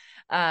this,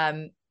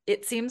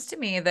 it seems to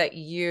me that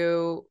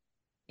you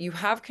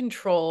have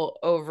control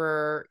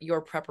over your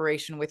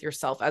preparation with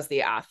yourself as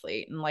the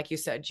athlete. And like you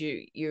said,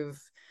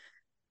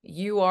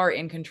 you are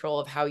in control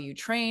of how you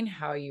train,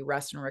 how you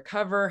rest and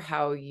recover,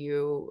 how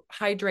you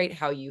hydrate,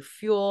 how you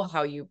fuel,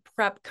 how you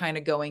prep, kind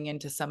of going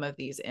into some of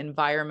these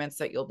environments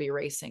that you'll be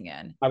racing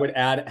in. I would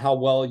add how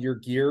well your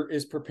gear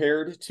is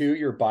prepared to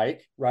your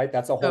bike, right?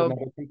 That's a whole So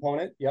nother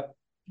component. Yep.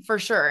 for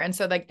sure. And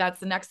so like that's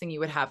the next thing you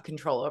would have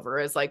control over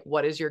is like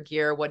what is your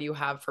gear, what do you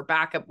have for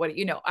backup,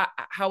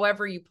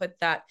 however you put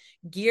that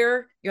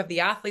gear, you have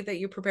the athlete that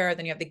you prepare,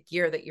 then you have the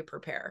gear that you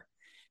prepare.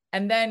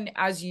 And then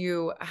as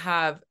you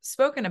have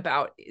spoken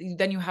about,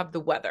 then you have the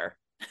weather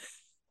and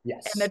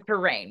the Yes.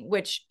 terrain,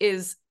 which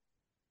is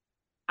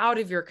out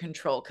of your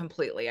control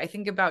completely. I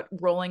think about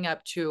rolling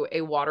up to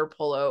a water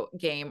polo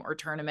game or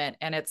tournament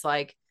and it's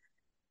like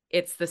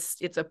it's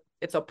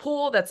a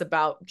pool that's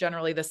about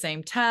generally the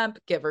same temp,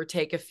 give or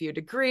take a few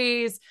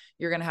degrees.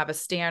 You're going to have a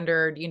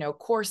standard,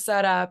 course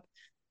setup.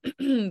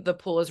 The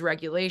pool is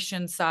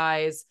regulation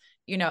size.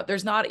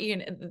 There's not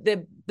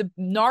the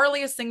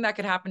gnarliest thing that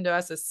could happen to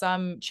us is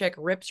some chick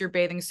rips your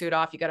bathing suit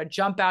off. You got to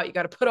jump out, you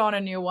got to put on a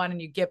new one and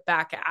you get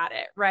back at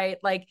it. Right.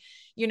 Like,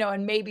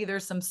 and maybe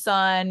there's some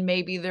sun,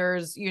 maybe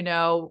there's,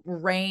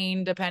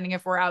 rain, depending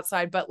if we're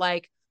outside, but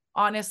like,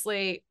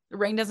 honestly,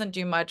 rain doesn't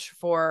do much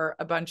for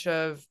a bunch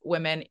of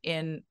women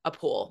in a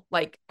pool.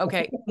 Like,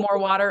 okay, more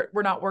water,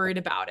 we're not worried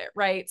about it.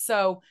 Right.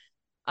 So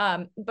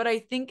But I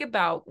think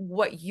about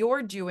what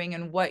you're doing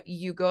and what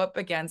you go up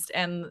against,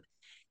 and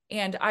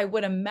I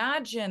would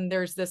imagine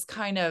there's this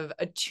kind of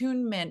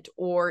attunement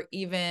or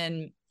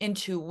even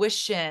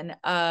intuition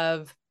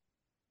of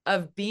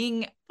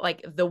being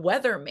like the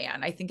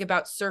weatherman. I think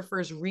about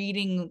surfers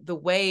reading the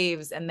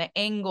waves and the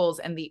angles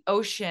and the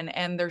ocean,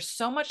 and there's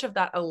so much of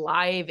that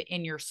alive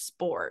in your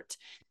sport.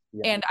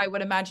 Yeah. And I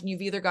would imagine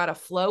you've either got to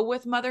flow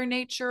with Mother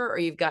Nature, or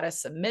you've got to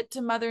submit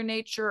to Mother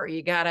Nature, or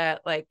you got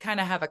to like kind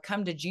of have a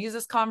come to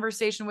Jesus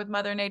conversation with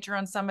Mother Nature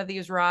on some of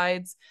these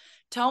rides.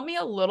 Tell me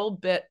a little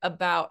bit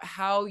about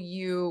how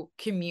you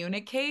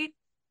communicate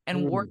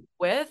and work Mm.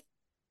 with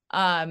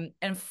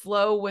and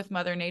flow with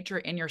Mother Nature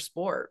in your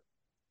sport.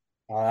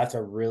 That's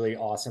a really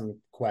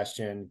awesome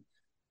question.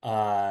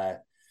 Uh,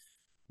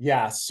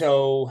 yeah.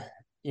 So,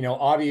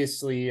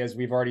 obviously, as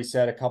we've already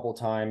said a couple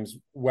times,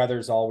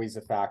 weather's always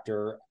a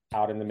factor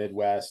out in the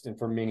Midwest and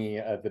for many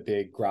of the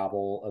big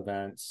gravel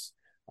events.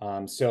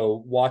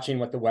 So watching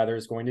what the weather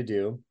is going to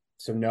do.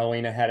 So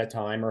knowing ahead of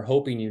time or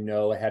hoping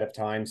ahead of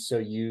time so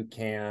you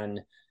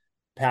can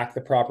pack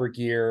the proper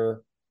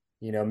gear.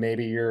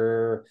 Maybe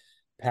you're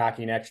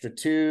packing extra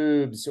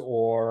tubes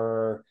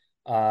or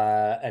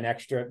an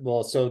extra.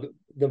 Well, so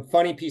the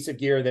funny piece of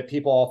gear that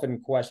people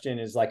often question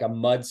is like a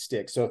mud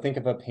stick. So think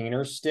of a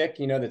painter's stick,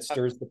 that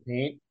stirs the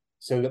paint.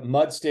 So the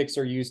mud sticks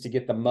are used to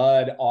get the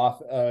mud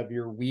off of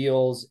your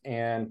wheels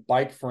and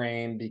bike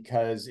frame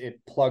because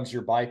it plugs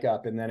your bike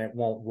up and then it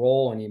won't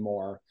roll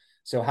anymore.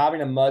 So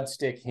having a mud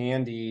stick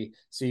handy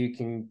so you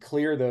can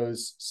clear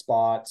those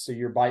spots so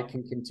your bike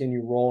can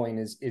continue rolling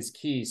is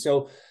key.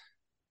 So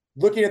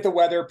looking at the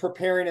weather,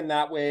 preparing in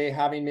that way,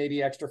 having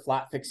maybe extra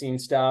flat fixing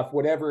stuff,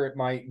 whatever it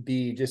might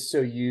be, just so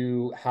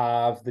you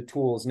have the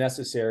tools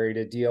necessary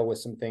to deal with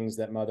some things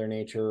that Mother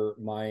Nature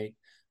might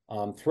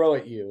throw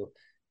at you.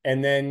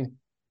 And then,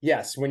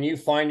 yes, when you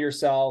find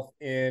yourself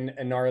in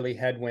a gnarly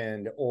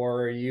headwind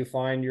or you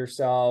find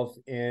yourself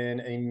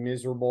in a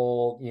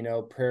miserable,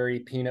 prairie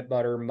peanut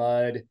butter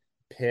mud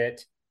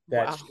pit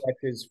that Wow.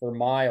 stretches for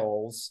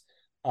miles,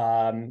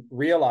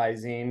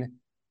 realizing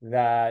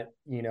that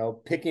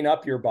picking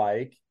up your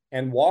bike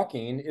and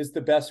walking is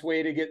the best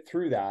way to get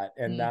through that,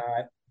 and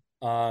that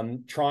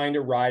trying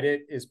to ride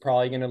it is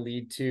probably going to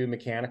lead to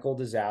mechanical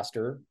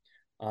disaster,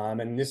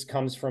 and this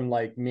comes from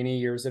like many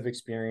years of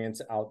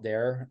experience out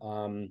there.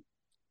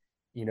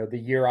 The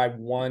year I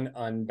won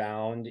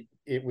Unbound,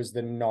 it was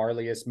the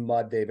gnarliest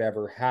mud they've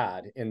ever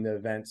had in the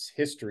event's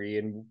history.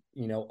 And,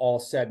 all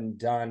said and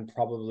done,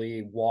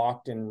 probably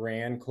walked and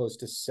ran close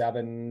to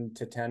 7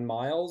 to 10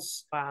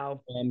 miles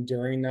Wow.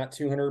 during that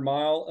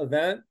 200-mile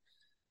event.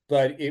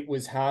 But it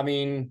was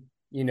having,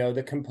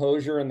 the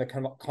composure and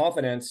the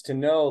confidence to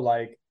know,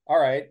 like, all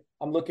right,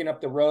 I'm looking up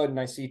the road and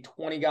I see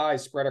 20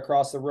 guys spread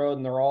across the road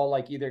and they're all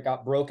like either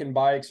got broken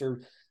bikes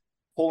or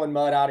pulling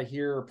mud out of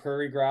here or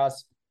prairie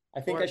grass.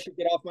 I think I should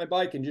get off my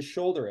bike and just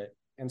shoulder it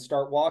and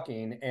start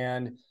walking.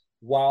 And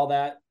while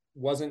that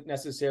wasn't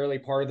necessarily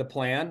part of the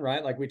plan,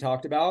 right, like we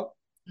talked about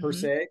per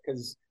se,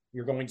 because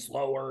you're going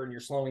slower and you're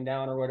slowing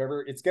down or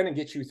whatever, it's going to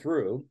get you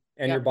through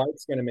and your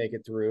bike's going to make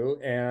it through.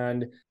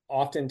 And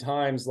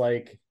oftentimes,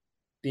 like,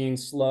 being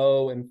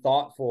slow and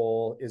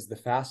thoughtful is the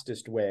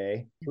fastest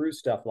way through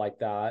stuff like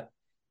that.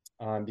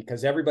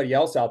 Because everybody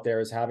else out there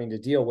is having to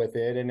deal with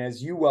it. And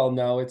as you well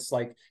know,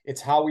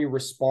 it's how we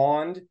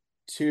respond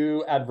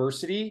to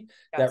adversity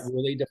that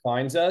really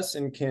defines us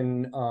and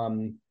can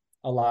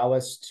allow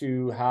us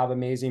to have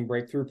amazing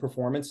breakthrough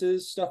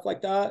performances, stuff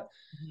like that.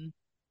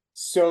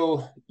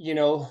 So,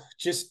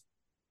 just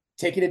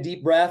taking a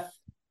deep breath.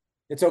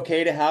 It's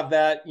okay to have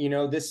that,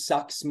 this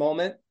sucks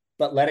moment,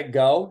 but let it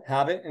go,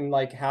 have it, and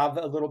like have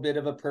a little bit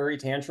of a prairie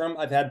tantrum.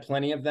 I've had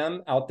plenty of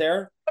them out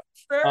there.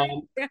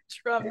 Prairie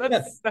tantrum.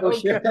 That's so for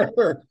sure.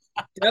 good.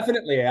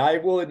 Definitely. I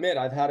will admit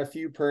I've had a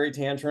few prairie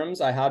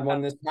tantrums. I had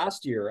one this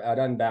past year at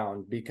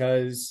Unbound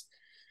because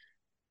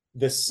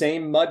the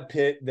same mud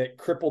pit that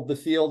crippled the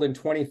field in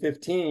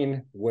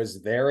 2015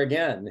 was there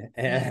again.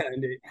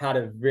 And it had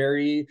a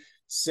very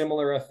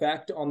similar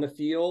effect on the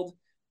field.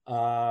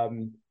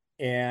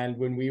 And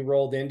when we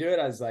rolled into it,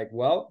 I was like,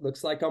 well,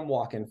 looks like I'm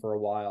walking for a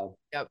while.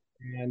 Yep.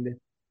 And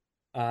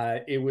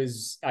it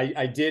was,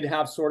 I did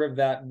have sort of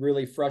that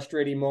really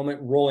frustrating moment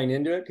rolling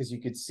into it because you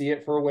could see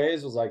it for a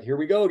ways. It was like, here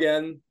we go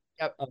again.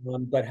 Yep.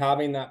 But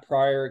having that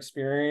prior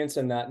experience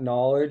and that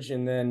knowledge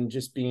and then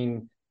just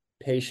being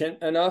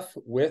patient enough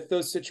with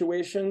those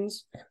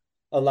situations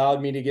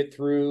allowed me to get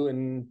through,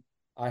 and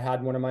I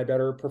had one of my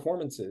better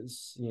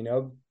performances,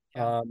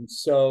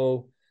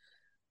 so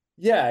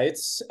yeah,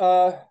 it's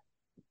I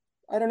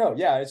don't know.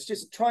 Yeah, it's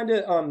just trying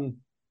to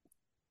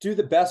do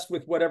the best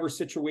with whatever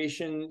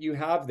situation you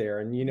have there.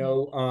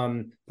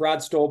 And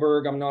Brad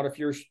Stolberg, I'm not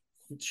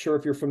sure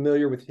if you're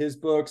familiar with his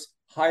books,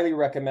 highly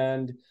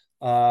recommend.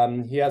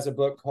 He has a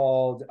book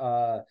called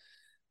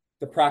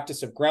The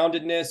Practice of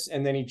Groundedness,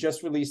 and then he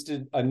just released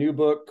a new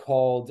book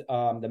called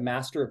The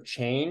Master of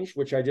Change,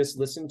 which I just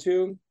listened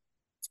to.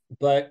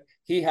 But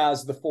he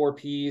has the 4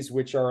 Ps,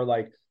 which are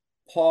like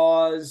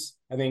pause,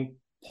 I think,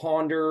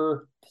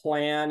 ponder,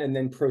 plan and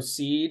then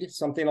proceed,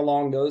 something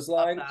along those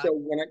lines. So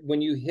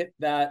when you hit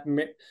that,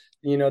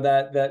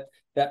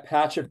 that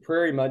patch of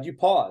prairie mud, you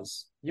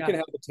pause. You can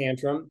have a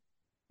tantrum,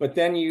 but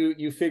then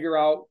you figure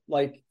out,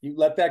 like, you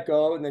let that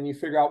go, and then you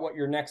figure out what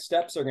your next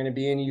steps are going to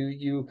be, and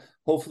you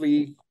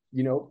hopefully,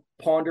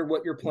 ponder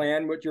what your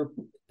plan, what your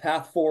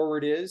path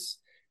forward is,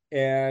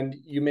 and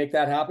you make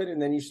that happen,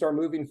 and then you start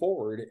moving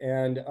forward.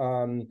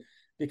 And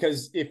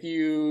because if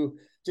you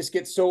just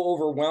get so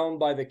overwhelmed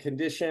by the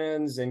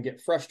conditions and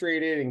get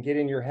frustrated and get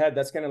in your head,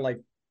 that's going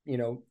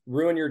to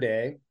ruin your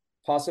day,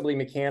 possibly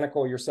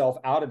mechanical yourself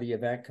out of the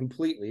event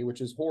completely,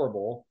 which is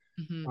horrible.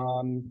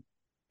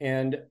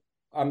 And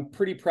I'm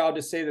pretty proud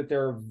to say that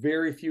there are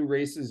very few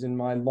races in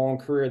my long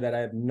career that I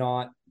have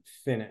not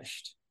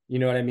finished. You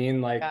know what I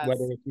mean? Like,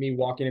 whether it's me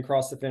walking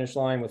across the finish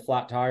line with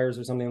flat tires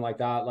or something like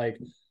that, like,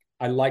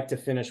 I like to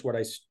finish what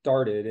I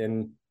started.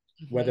 And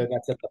whether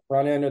that's at the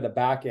front end or the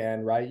back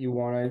end, right? You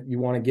want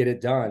to get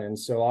it done. And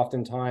so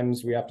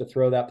oftentimes we have to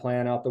throw that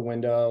plan out the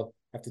window,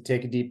 have to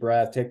take a deep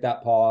breath, take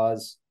that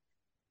pause,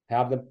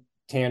 have the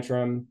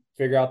tantrum,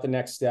 figure out the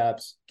next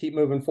steps, keep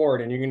moving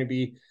forward. And you're going to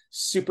be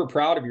super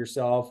proud of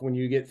yourself when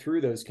you get through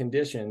those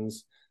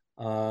conditions.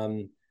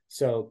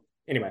 So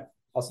anyway,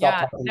 I'll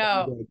stop talking.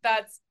 No,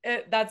 that's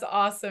it. That's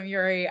awesome,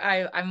 Yuri.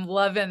 I'm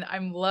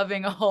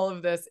loving all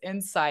of this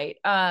insight.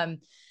 I'm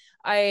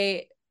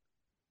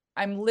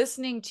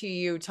listening to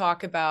you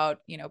talk about,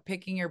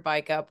 picking your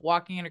bike up,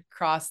 walking it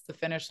across the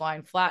finish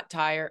line, flat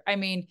tire. I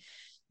mean,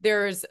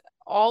 there's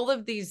all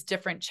of these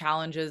different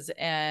challenges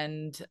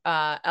and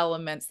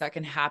elements that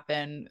can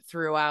happen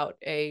throughout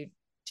a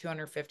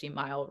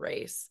 250-mile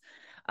race.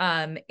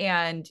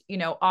 And,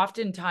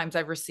 oftentimes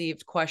I've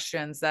received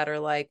questions that are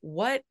like,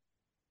 what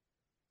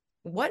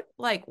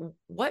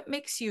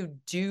makes you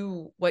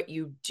do what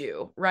you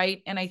do,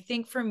 right? And I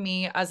think for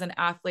me as an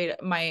athlete,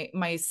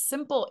 my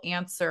simple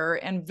answer,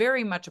 and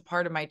very much a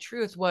part of my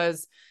truth,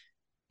 was,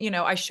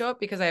 I show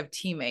up because I have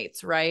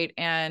teammates, right?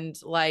 And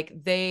like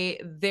they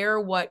are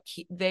what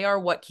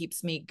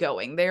keeps me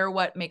going. They're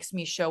what makes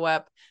me show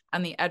up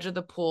on the edge of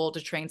the pool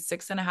to train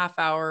 6.5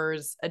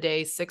 hours a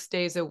day, 6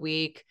 days a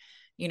week,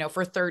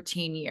 for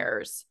 13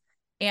 years.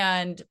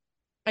 And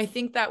I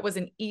think that was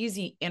an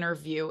easy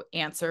interview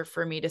answer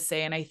for me to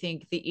say. And I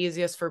think the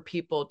easiest for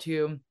people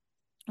to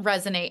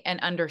resonate and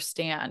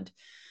understand.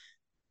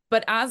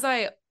 But as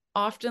I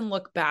often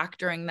look back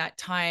during that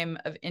time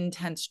of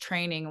intense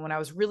training, when I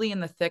was really in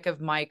the thick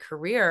of my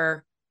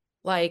career,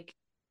 like,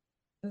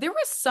 there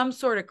was some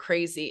sort of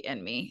crazy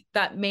in me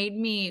that made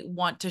me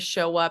want to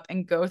show up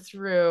and go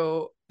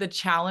through the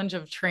challenge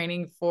of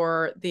training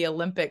for the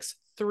Olympics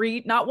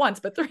not once,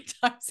 but 3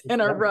 times in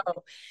a row,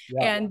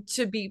 and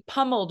to be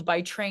pummeled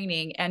by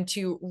training and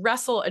to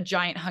wrestle a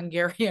giant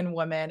Hungarian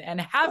woman and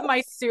have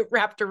my suit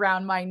wrapped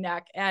around my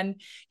neck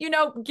and,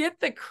 get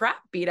the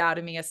crap beat out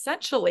of me,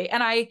 essentially.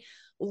 And I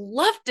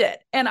loved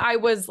it. And I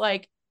was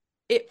like,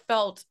 it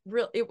felt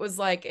real. It was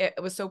like, it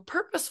was so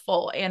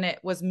purposeful and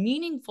it was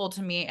meaningful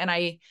to me. And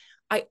I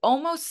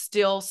almost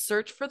still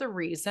search for the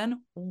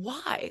reason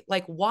why,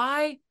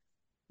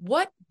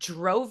 what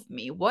drove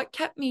me? What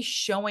kept me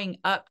showing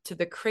up to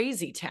the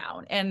crazy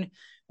town? And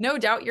no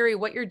doubt, Yuri,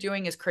 what you're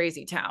doing is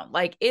crazy town.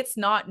 Like, it's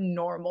not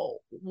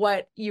normal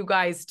what you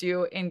guys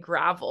do in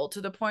gravel,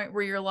 to the point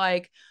where you're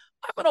like,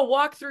 I'm going to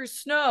walk through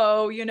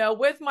snow,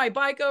 with my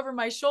bike over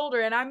my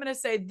shoulder. And I'm going to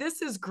say,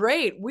 this is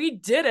great. We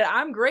did it.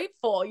 I'm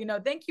grateful.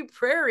 Thank you,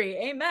 Prairie.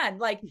 Amen.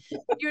 Like,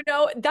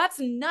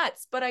 that's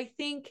nuts. But I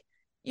think,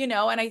 and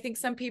I think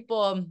some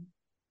people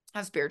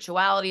have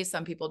spirituality.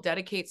 Some people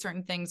dedicate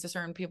certain things to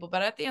certain people,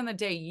 but at the end of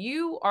the day,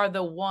 you are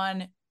the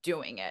one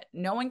doing it.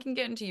 No one can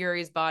get into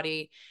Yuri's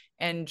body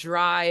and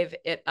drive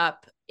it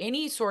up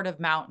any sort of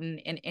mountain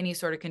in any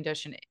sort of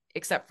condition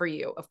except for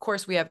you. Of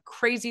course, we have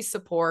crazy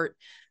support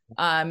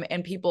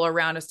and people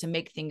around us to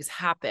make things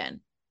happen.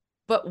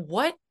 But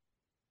what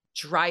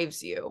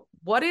drives you?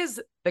 What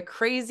is the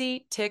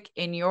crazy tick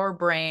in your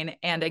brain?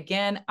 And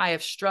again, I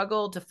have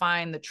struggled to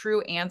find the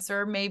true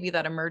answer, maybe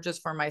that emerges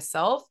for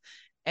myself.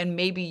 And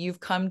maybe you've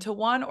come to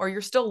one, or you're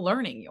still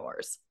learning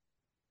yours.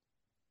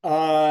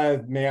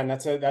 Man,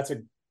 that's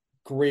a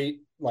great,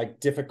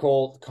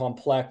 difficult,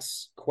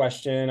 complex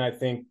question. I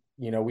think,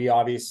 we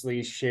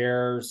obviously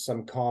share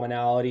some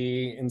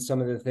commonality in some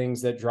of the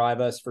things that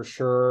drive us, for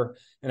sure.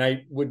 And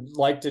I would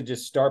like to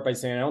just start by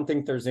saying, I don't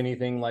think there's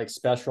anything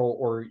special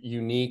or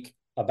unique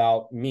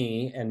about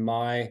me and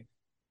my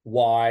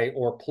why,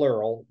 or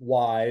plural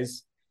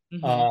whys.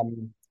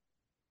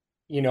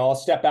 I'll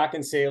step back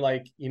and say,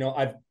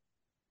 I've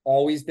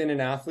always been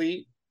an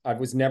athlete. I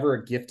was never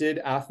a gifted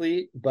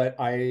athlete, but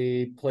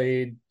I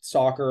played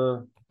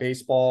soccer,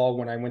 baseball.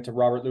 When I went to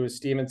Robert Louis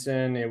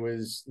Stevenson,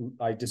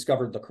 I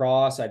discovered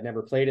lacrosse. I'd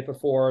never played it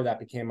before. That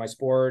became my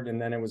sport.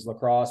 And then it was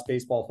lacrosse,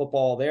 baseball,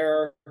 football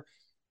there.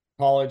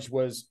 College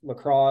was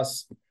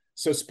lacrosse.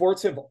 So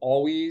sports have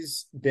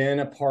always been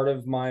a part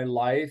of my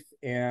life.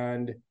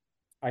 And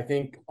I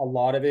think a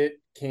lot of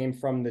it came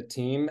from the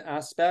team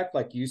aspect,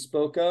 like you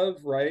spoke of,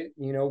 right?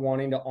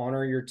 Wanting to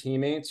honor your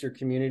teammates, your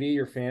community,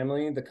 your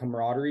family, the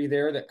camaraderie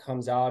there that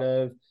comes out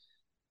of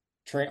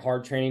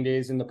hard training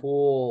days in the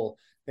pool,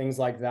 things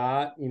like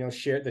that.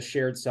 Share the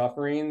shared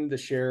suffering, the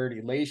shared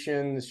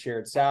elation, the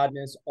shared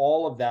sadness.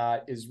 All of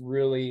that is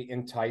really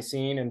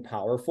enticing and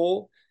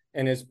powerful,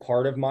 and is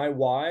part of my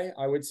why,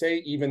 I would say,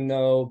 even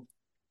though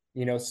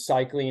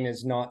cycling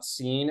is not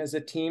seen as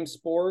a team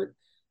sport.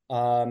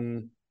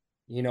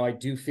 I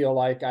do feel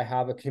like I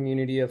have a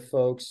community of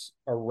folks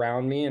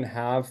around me, and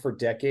have for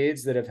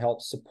decades, that have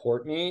helped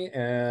support me.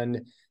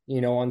 And,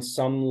 on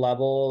some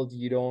level,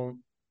 I don't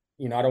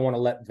want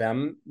to let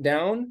them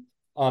down.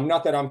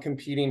 Not that I'm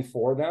competing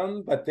for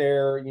them, but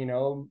they're,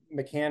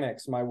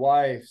 mechanics, my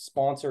wife,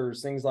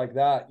 sponsors, things like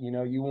that.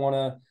 You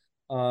want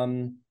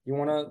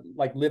to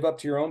like live up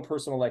to your own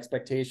personal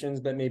expectations,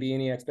 but maybe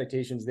any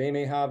expectations they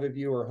may have of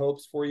you or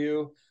hopes for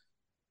you.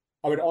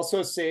 I would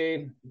also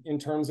say, in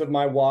terms of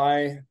my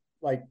why,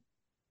 like,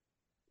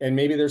 and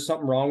maybe there's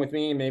something wrong with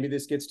me, maybe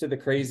this gets to the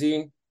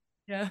crazy.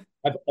 Yeah.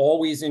 I've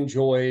always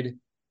enjoyed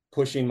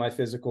pushing my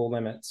physical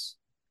limits.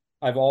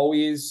 I've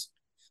always,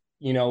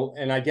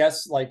 and I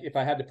guess, like, if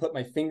I had to put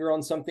my finger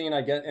on something,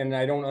 and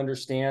I don't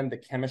understand the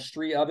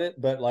chemistry of it,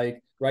 but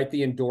like, right,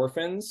 the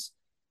endorphins,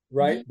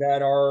 right,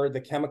 that are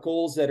the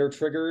chemicals that are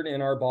triggered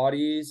in our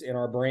bodies, in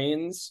our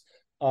brains,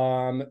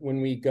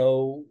 when we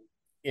go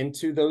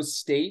into those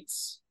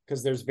states,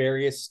 because there's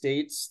various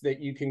states that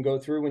you can go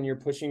through when you're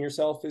pushing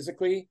yourself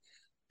physically.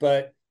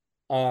 But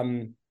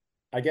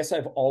I guess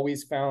I've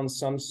always found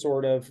some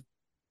sort of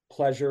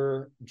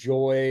pleasure,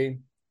 joy,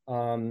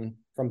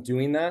 from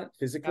doing that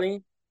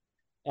physically.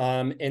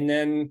 And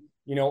then,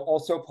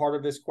 also part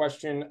of this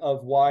question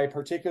of why,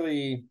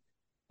 particularly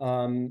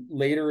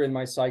later in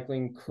my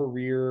cycling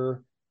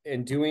career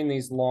and doing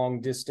these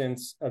long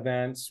distance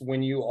events,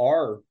 when you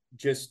are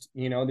just,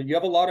 you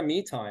have a lot of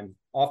me time.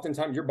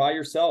 Oftentimes you're by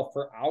yourself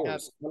for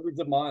hours, hundreds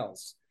of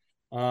miles.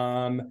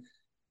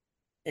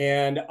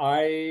 And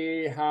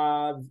I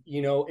have,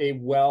 a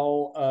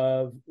well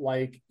of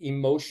like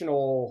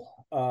emotional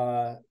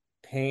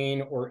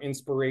pain or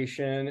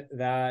inspiration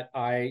that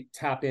I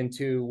tap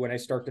into when I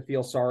start to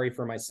feel sorry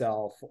for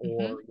myself,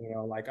 or,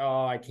 like,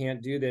 oh, I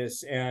can't do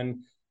this. And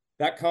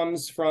that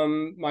comes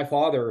from my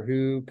father,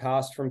 who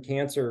passed from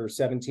cancer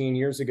 17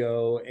 years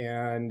ago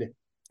and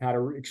had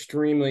an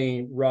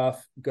extremely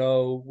rough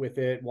go with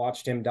it,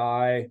 watched him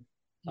die.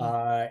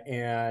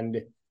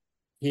 And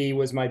he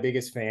was my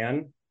biggest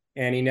fan.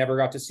 And he never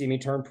got to see me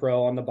turn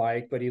pro on the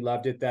bike, but he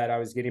loved it that I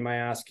was getting my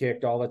ass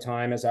kicked all the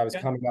time as I was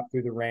coming up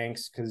through the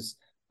ranks, because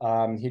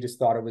he just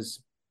thought it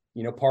was,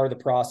 part of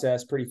the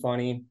process, pretty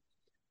funny.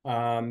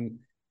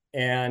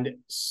 And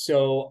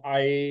so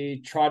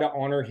I try to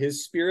honor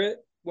his spirit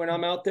when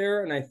I'm out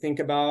there. And I think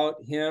about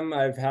him.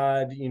 I've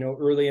had,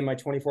 early in my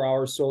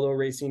 24-hour solo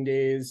racing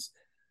days,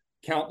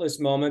 countless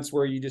moments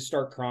where you just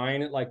start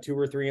crying at like 2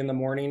 or 3 in the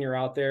morning. You're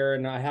out there,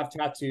 and I have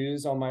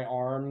tattoos on my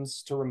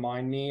arms to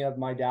remind me of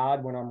my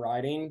dad when I'm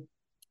riding.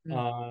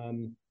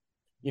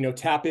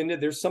 Tap into,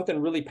 there's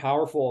something really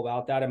powerful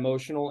about that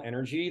emotional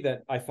energy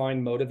that I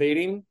find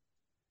motivating.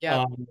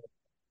 And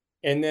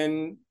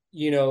then,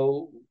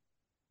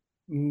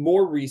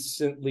 more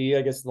recently,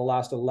 I guess the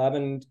last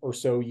 11 or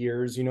so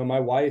years,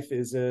 my wife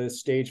is a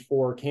stage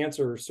 4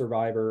 cancer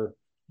survivor,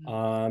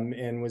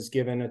 and was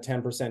given a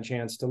 10%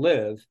 chance to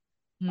live.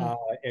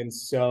 And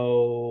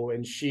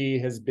she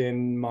has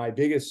been my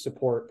biggest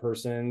support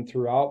person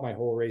throughout my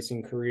whole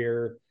racing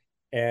career.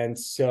 And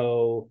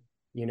so,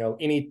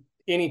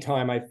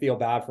 anytime I feel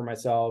bad for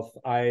myself,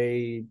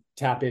 I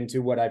tap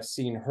into what I've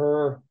seen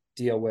her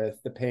deal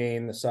with, the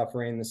pain, the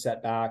suffering, the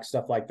setbacks,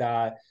 stuff like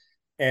that.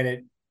 And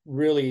it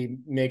really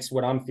makes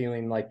what I'm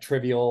feeling like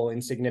trivial,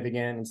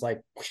 insignificant. It's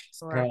like, it's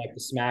kind of like the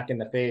smack in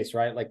the face,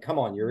 right? Like, come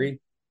on, Yuri,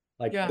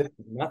 like, this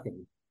is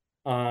nothing.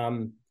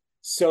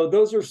 So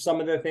those are some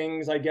of the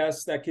things, I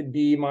guess, that could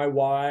be my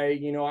why.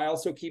 I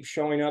also keep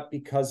showing up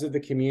because of the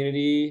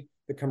community,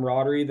 the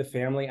camaraderie, the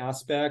family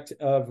aspect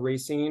of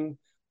racing.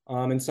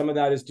 And some of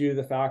that is due to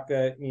the fact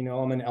that,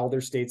 I'm an elder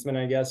statesman,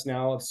 I guess,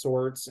 now, of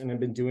sorts, and I've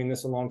been doing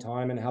this a long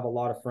time and have a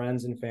lot of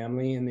friends and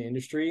family in the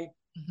industry.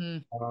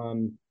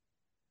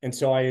 And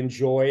so I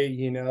enjoy,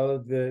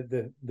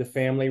 the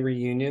family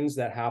reunions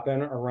that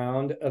happen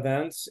around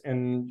events,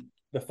 and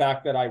the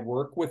fact that I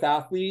work with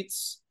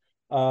athletes.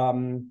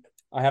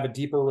 I have a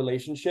deeper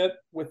relationship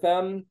with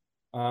them,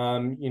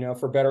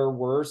 for better or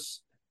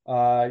worse.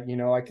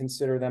 I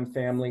consider them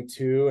family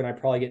too, and I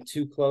probably get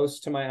too close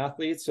to my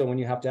athletes. So when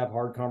you have to have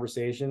hard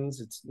conversations,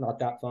 it's not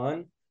that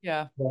fun.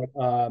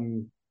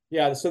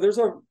 But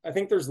so I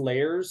think there's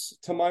layers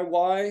to my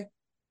why.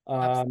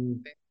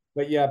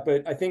 But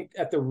I think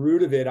at the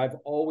root of it, I've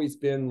always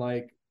been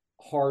like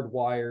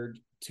hardwired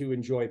to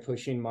enjoy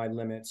pushing my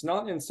limits,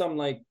 not in some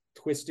like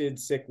twisted,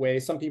 sick way.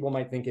 Some people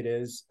might think it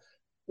is,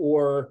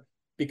 or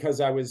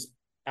because I was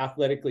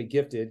athletically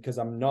gifted, because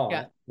I'm not.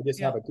 I just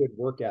have a good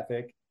work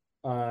ethic.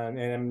 And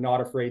I'm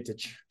not afraid to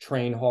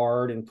train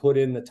hard and put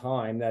in the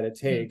time that it Mhm.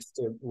 takes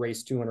to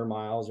race 200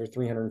 miles or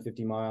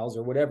 350 miles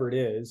or whatever it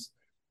is.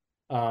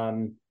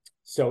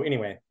 So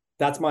anyway,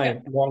 that's Yeah.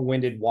 my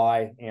long-winded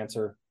why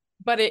answer.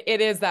 But it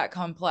is that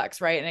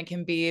complex, right? And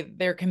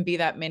there can be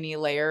that many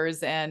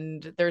layers,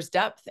 and there's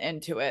depth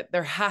into it.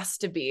 There has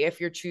to be, if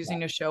you're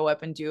choosing to show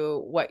up and do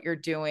what you're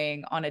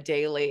doing on a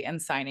daily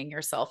and signing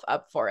yourself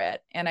up for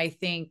it. And I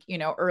think,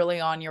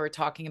 early on you were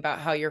talking about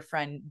how your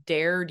friend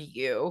dared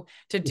you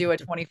to do a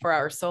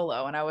 24-hour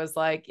solo. And I was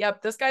like,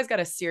 yep, this guy's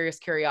got a serious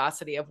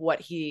curiosity of what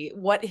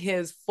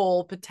his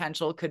full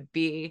potential could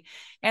be.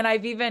 And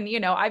I've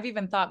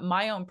even thought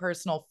my own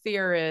personal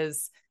fear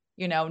is,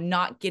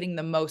 not getting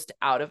the most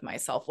out of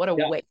myself. What a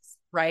Yeah. waste,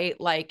 right?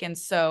 Like, and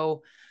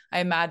so I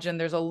imagine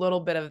there's a little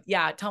bit of,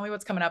 yeah, tell me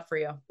what's coming up for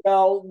you.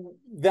 Well,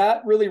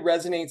 that really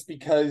resonates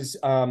because,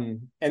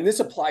 and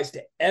this applies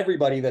to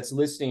everybody that's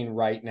listening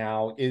right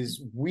now,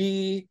 is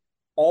we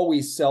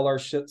always sell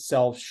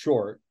ourselves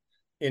short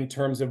in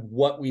terms of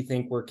what we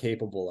think we're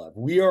capable of.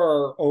 We are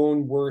our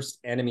own worst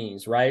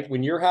enemies, right?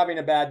 When you're having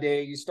a bad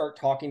day, you start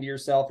talking to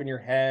yourself in your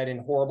head in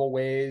horrible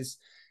ways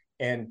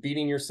and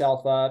beating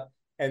yourself up,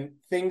 and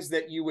things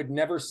that you would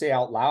never say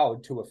out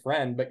loud to a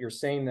friend, but you're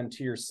saying them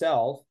to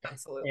yourself.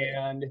 Absolutely.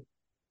 And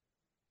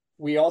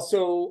we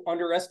also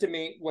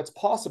underestimate what's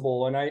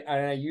possible. And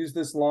I use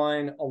this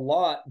line a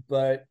lot,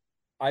 but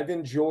I've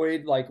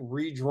enjoyed like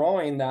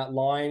redrawing that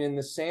line in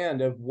the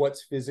sand of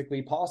what's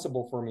physically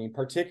possible for me,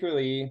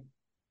 particularly,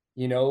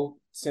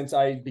 since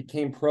I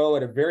became pro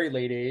at a very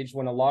late age,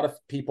 when a lot of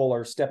people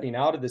are stepping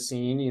out of the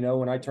scene.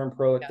 When I turned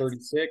pro at Yes.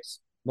 36,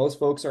 most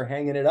folks are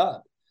hanging it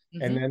up.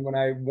 And then when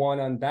I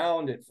won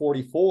Unbound at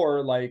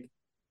 44, like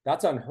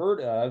that's unheard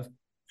of.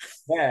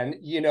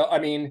 Then, I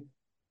mean,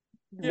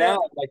 Yeah. now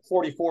like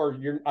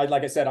 44,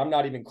 like I said, I'm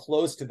not even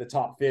close to the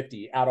top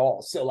 50 at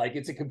all. So like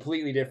it's a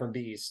completely different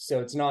beast. So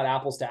it's not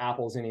apples to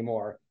apples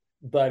anymore.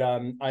 But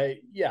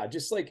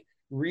just like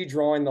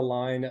redrawing the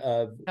line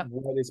of Yep.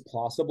 what is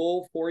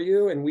possible for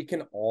you. And we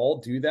can all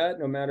do that,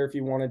 no matter if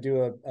you want to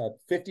do a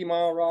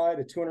 50-mile ride,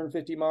 a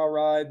 250-mile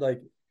ride. Like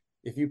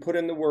if you put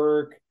in the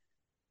work,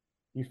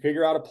 you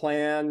figure out a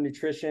plan,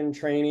 nutrition,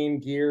 training,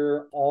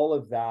 gear, all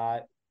of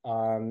that.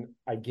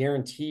 I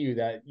guarantee you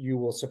that you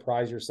will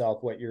surprise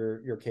yourself what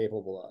you're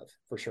capable of,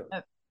 for sure.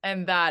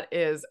 And that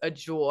is a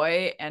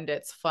joy, and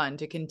it's fun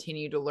to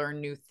continue to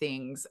learn new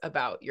things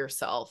about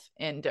yourself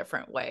in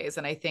different ways.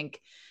 And I think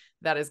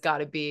that has got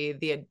to be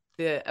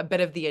a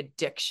bit of the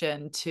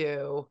addiction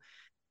to,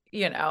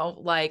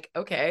 like,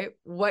 okay,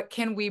 what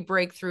can we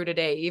break through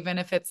today? Even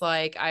if it's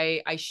like,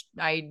 I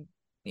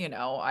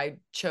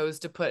chose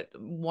to put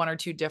one or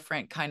two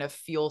different kind of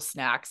fuel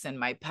snacks in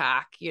my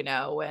pack,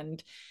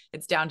 and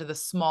it's down to the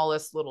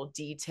smallest little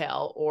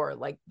detail, or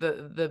like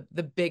the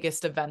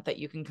biggest event that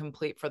you can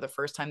complete for the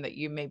first time that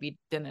you maybe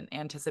didn't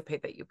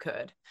anticipate that you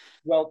could.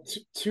 Well,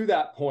 to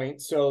that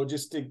point, so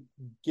just to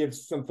give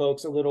some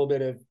folks a little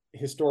bit of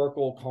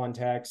historical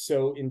context.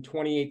 So in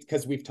 28,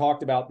 because we've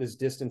talked about this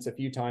distance a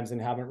few times and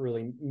haven't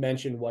really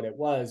mentioned what it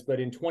was, but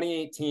in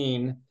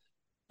 2018,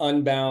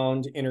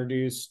 Unbound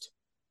introduced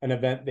an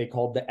event they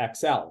called the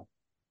XL.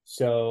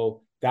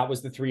 So that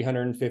was the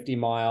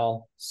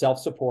 350-mile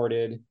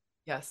self-supported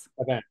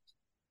event.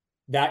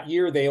 That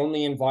year, they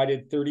only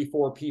invited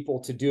 34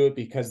 people to do it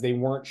because they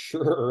weren't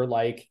sure,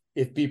 like,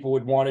 if people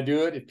would want to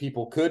do it, if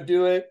people could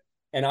do it.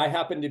 And I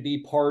happened to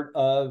be part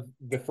of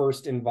the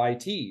first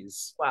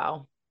invitees.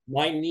 Wow.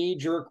 My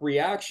knee-jerk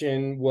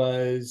reaction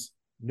was,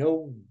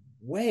 no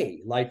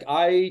way. Like,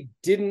 I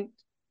didn't,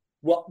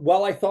 well,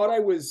 while I thought I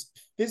was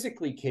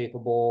physically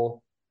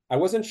capable, I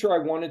wasn't sure I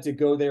wanted to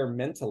go there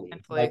mentally.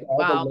 Like all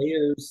the Wow.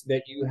 layers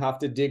that you have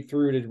to dig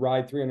through to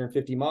ride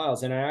 350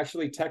 miles. And I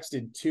actually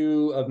texted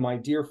two of my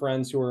dear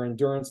friends who are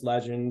endurance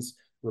legends,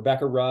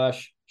 Rebecca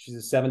Rush. She's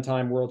a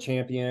 7-time world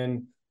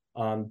champion,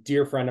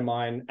 dear friend of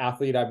mine,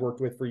 athlete I've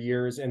worked with for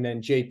years. And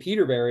then Jay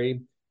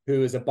Peterberry,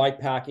 who is a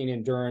bikepacking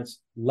endurance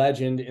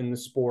legend in the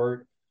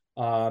sport.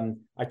 I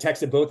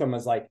texted both of them. I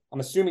was like, I'm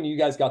assuming you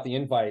guys got the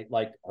invite.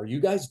 Like, are you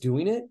guys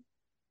doing it?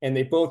 And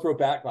they both wrote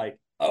back like,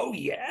 oh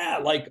yeah,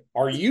 like,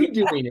 are you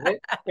doing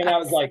it? And I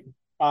was like,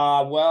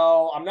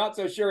 well, I'm not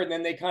so sure. And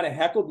then they kind of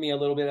heckled me a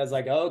little bit. I was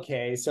like,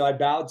 okay. So I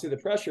bowed to the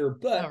pressure,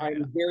 but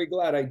I'm very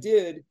glad I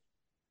did,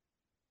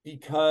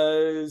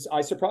 because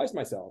I surprised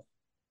myself.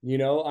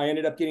 I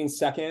ended up getting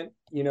second,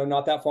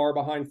 not that far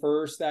behind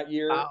first that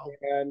year. Wow.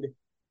 And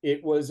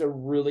it was a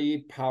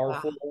really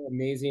powerful, Wow.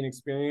 amazing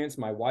experience.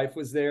 My wife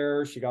was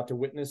there. She got to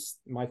witness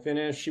my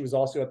finish. She was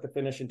also at the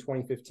finish in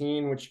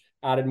 2015, which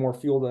added more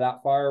fuel to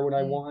that fire when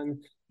I won.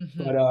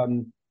 But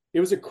it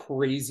was a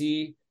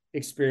crazy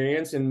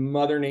experience, and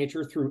Mother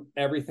Nature threw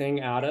everything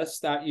at us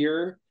that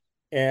year.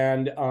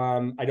 And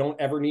I don't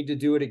ever need to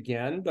do it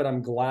again, but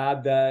I'm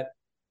glad that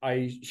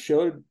I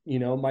showed,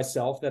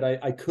 myself that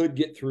I could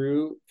get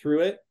through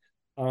it.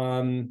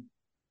 And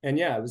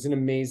yeah, it was an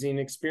amazing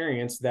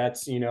experience.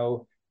 That's,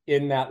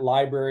 in that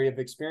library of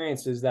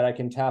experiences that I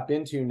can tap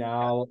into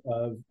now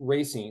of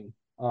racing.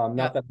 Not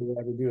that I will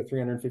ever do a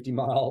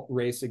 350-mile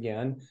race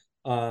again,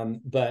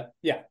 But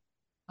yeah.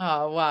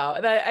 Oh,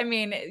 wow. That, I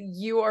mean,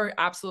 you are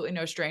absolutely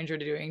no stranger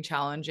to doing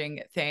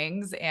challenging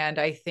things. And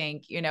I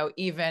think,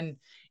 even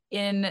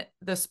in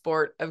the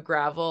sport of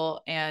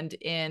gravel and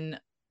in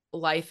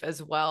life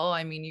as well.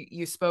 I mean,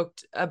 you spoke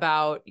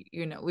about,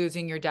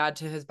 losing your dad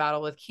to his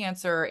battle with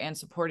cancer and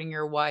supporting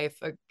your wife,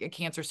 a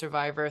cancer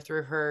survivor,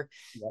 through her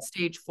Yeah.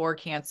 stage 4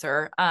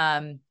 cancer.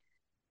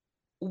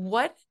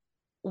 What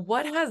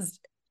what has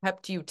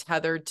kept you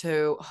tethered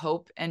to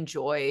hope and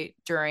joy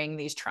during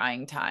these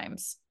trying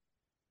times?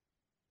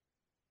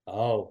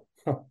 Oh,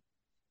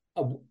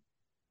 Uh,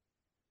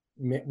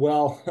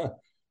 well,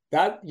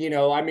 that,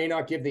 I may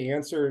not give the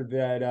answer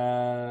that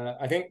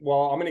I think,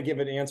 well, I'm going to give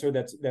an answer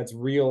that's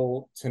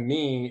real to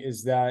me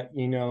is that,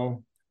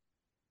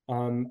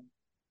 um,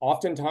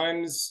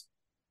 oftentimes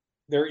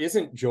there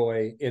isn't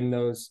joy in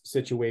those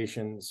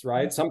situations,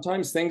 right?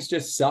 Sometimes things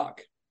just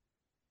suck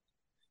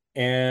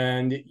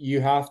and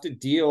you have to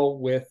deal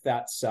with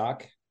that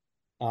suck,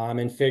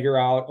 and figure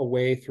out a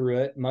way through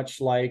it, much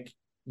like,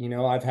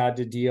 I've had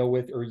to deal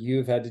with, or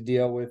you've had to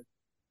deal with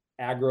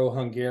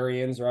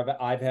Agro-Hungarians,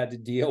 or I've had to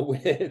deal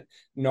with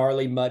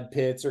gnarly mud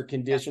pits or Yeah.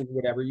 conditions,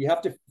 whatever. You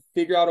have to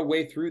figure out a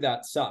way through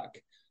that suck.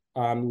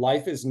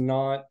 Life is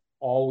not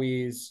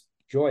always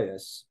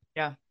joyous.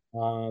 Yeah.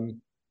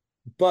 Um,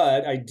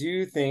 but I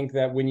do think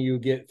that when you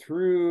get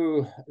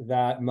through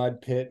that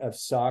mud pit of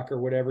suck or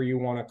whatever you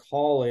want to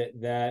call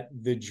it, that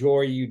the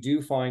joy you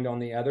do find on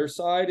the other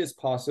side is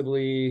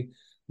possibly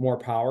more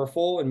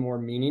powerful and more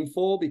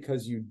meaningful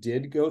because you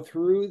did go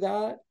through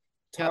that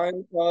Yep.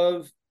 time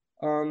of,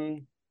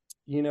 um,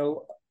 you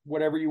know,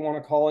 whatever you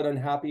want to call it,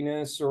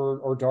 unhappiness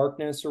or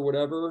darkness or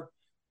whatever.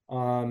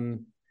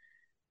 Um,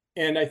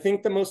 and I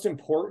think the most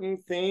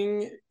important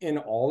thing in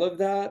all of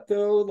that,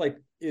 though, like,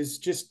 is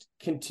just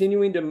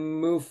continuing to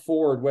move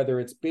forward, whether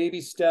it's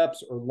baby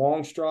steps or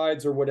long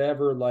strides or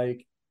whatever.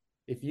 Like,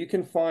 if you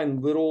can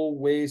find little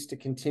ways to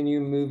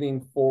continue moving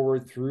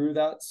forward through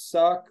that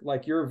suck,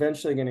 like, you're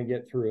eventually going to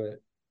get through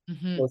it,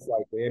 Mm-hmm. most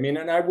likely. I mean,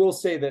 and I will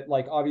say that,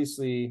 like,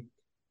 obviously,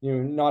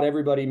 not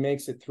everybody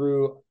makes it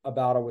through a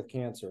battle with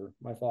cancer.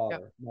 My Yep.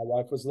 father, my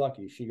wife was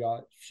lucky.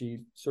 She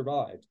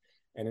survived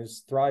and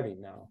is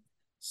thriving now.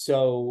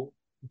 So,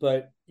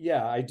 but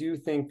yeah, I do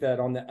think that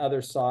on the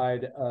other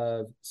side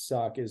of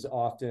suck is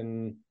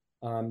often,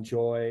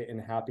 joy and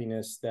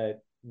happiness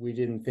that we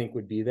didn't think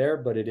would be there,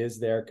 but it is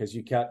there because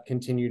you kept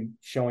continued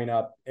showing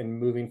up and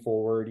moving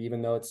forward,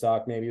 even though it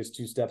sucked. Maybe it was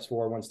 2 steps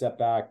forward, 1 step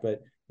back,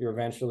 but you're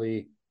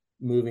eventually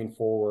moving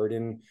forward.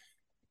 And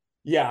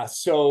yeah,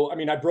 so I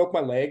mean, I broke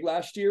my leg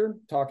last year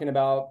talking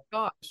about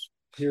Gosh.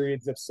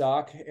 periods of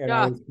suck, and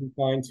I Yeah. was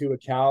confined to a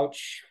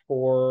couch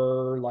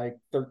for like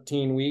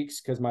 13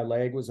 weeks because my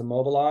leg was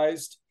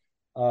immobilized.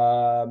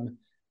 Um,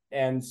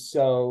 and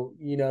so,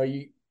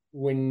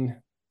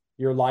 when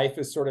your life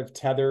is sort of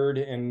tethered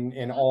and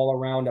Mhm. all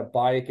around a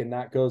bike and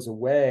that goes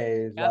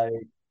away, Yep.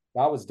 like,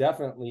 that was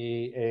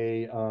definitely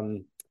a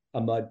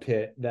mud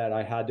pit that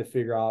I had to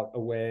figure out a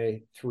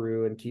way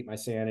through and keep my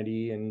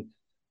sanity and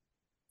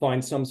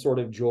find some sort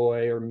of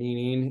joy or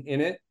meaning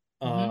in it.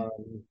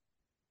 Mm-hmm.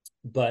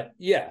 But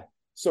yeah,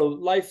 so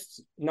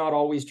life's not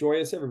always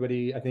joyous.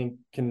 Everybody, I think,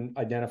 can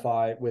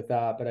identify with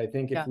that. But I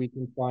think if Yeah. we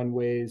can find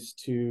ways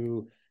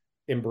to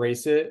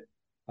embrace it,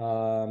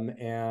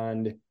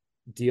 and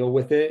deal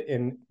with it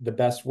in the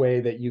best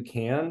way that you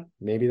can,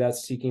 maybe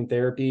that's seeking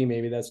therapy,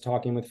 maybe that's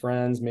talking with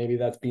friends, maybe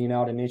that's being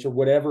out in nature,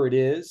 whatever it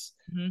is.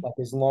 Mm-hmm. Like,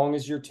 as long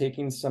as you're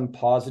taking some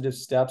positive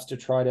steps to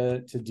try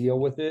to deal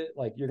with it,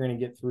 like, you're going to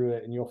get through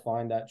it and you'll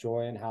find that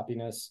joy and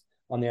happiness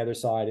on the other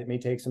side. It may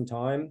take some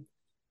time,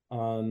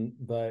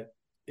 but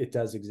it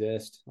does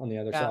exist on the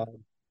other Yeah.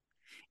 side.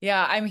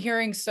 Yeah, I'm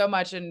hearing so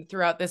much and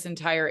throughout this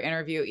entire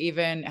interview,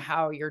 even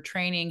how you're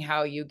training,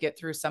 how you get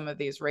through some of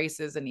these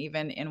races, and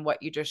even in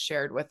what you just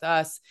shared with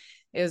us,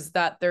 is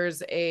that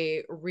there's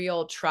a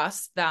real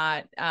trust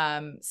that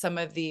some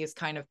of these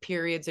kind of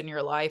periods in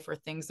your life or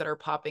things that are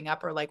popping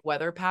up are like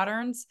weather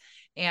patterns.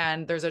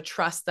 And there's a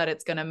trust that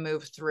it's going to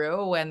move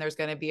through, and there's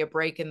going to be a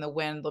break in the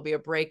wind, there'll be a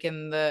break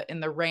in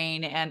the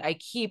rain. And I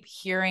keep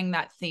hearing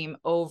that theme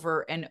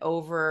over and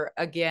over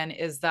again,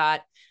 is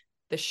that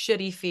the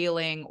shitty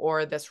feeling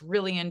or this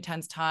really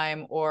intense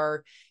time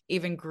or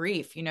even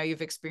grief,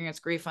 you've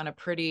experienced grief on a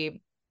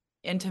pretty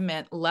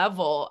intimate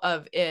level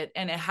of it,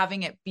 and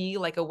having it be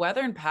like a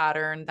weather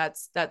pattern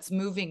that's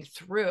moving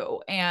through.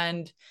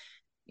 And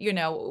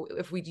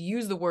if we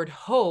use the word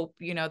hope,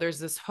 there's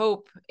this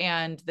hope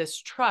and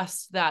this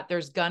trust that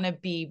there's gonna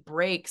be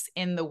breaks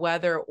in the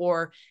weather,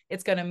 or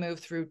it's gonna move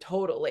through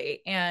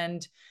totally.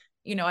 And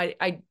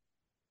I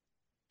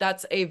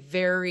that's a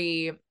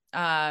very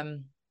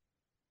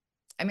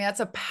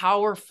that's a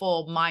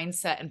powerful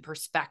mindset and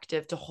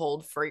perspective to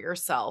hold for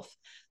yourself,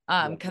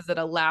 Yeah. because it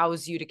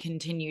allows you to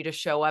continue to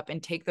show up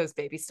and take those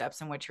baby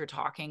steps in which you're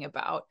talking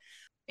about.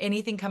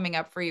 Anything coming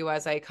up for you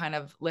as I kind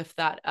of lift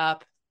that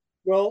up?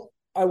 Well,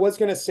 I was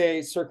going to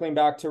say, circling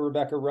back to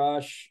Rebecca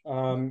Rush,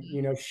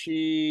 Mhm.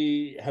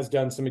 she has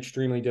done some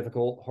extremely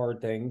difficult,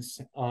 hard things,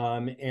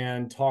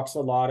 and talks a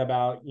lot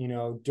about,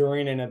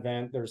 during an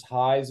event, there's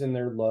highs and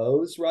there's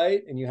lows,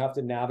 right? And you have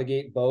to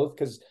navigate both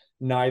because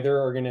neither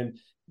are going to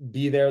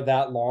be there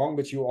that long,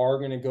 but you are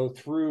going to go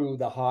through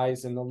the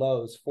highs and the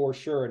lows for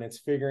sure. And it's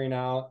figuring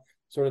out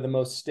sort of the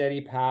most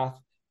steady path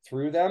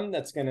through them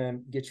that's going to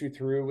get you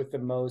through with the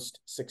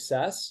most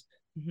success.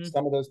 Mhm.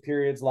 Some of those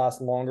periods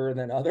last longer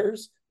than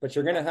others, but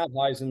you're going to have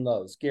highs and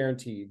lows,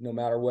 guaranteed, no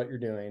matter what you're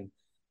doing.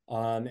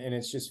 And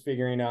it's just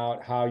figuring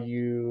out how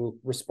you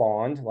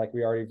respond, like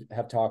we already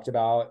have talked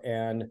about,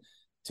 and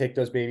take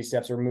those baby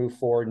steps or move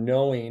forward,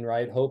 knowing,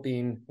 right?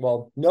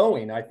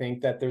 Knowing, I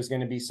think that there's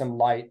going to be some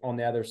light on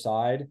the other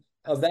side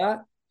of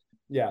that.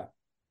 Yeah.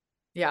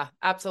 Yeah,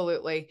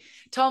 absolutely.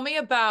 Tell me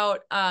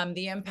about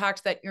the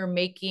impact that you're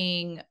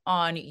making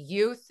on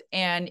youth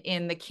and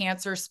in the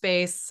cancer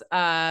space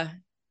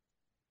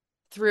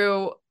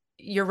through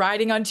you're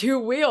riding on two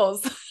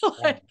wheels.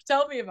 Like,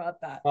 tell me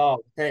about that. Oh,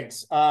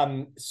 thanks.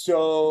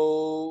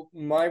 So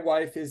my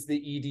wife is the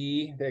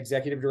ED, the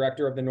executive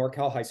director of the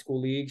NorCal High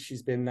School League.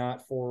 She's been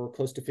that for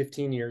close to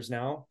 15 years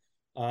now.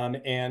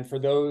 And for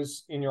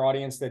those in your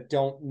audience that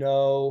don't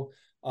know,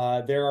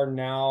 there are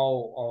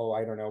now,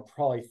 I don't know,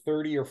 probably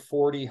 30 or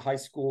 40 high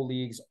school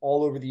leagues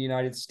all over the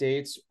United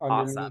States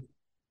Awesome.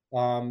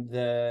 underneath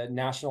the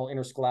National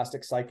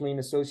Interscholastic Cycling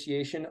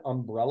Association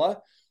umbrella.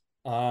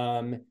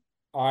 Um,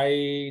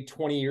 I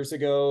 20 years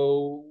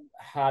ago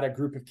had a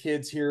group of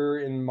kids here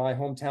in my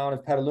hometown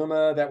of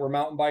Petaluma that were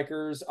mountain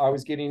bikers. I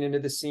was getting into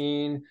the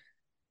scene.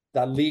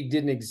 That league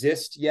didn't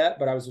exist yet,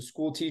 but I was a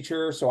school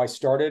teacher, so I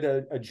started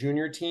a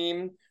junior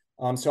team.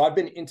 So I've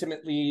been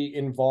intimately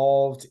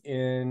involved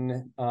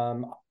in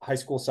high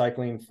school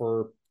cycling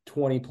for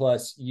 20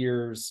 plus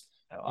years,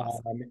 So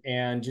awesome.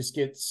 and just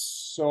get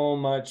so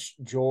much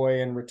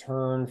joy and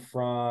return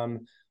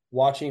from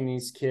watching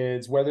these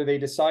kids, whether they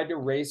decide to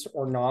race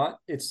or not.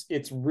 It's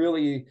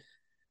really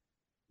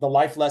the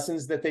life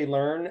lessons that they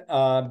learn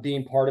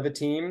being part of a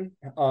team,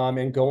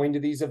 and going to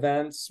these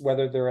events,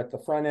 whether they're at the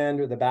front end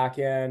or the back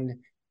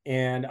end.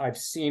 And I've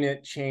seen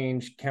it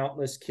change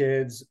countless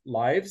kids'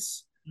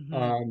 lives.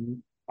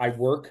 Mhm. I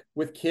work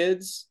with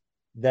kids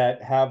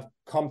that have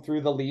come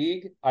through the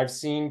league. I've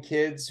seen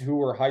kids who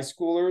were high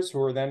schoolers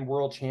who are then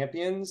world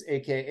champions,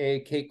 aka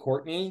Kate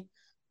Courtney.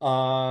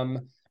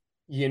 Um,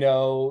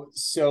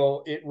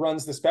 so it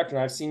runs the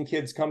spectrum. I've seen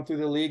kids come through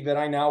the league that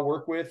I now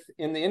work with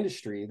in the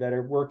industry that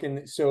are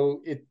working.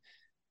 So it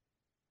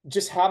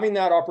just having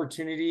that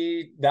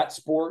opportunity, that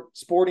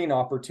sporting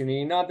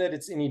opportunity, not that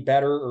it's any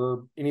better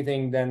or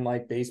anything than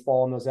like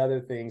baseball and those other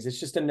things. It's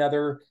just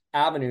another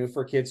avenue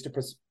for kids to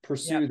Yep.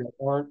 pursue that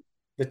aren't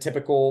the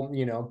typical,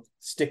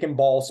 stick and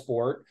ball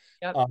sport.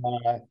 Yep.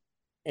 Uh,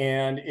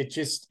 and it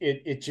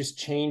just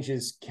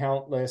changes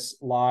countless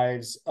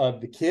lives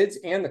of the kids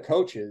and the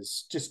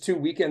coaches. Just 2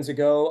 weekends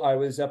ago, I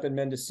was up in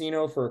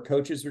Mendocino for a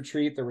coaches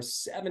retreat. There were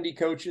 70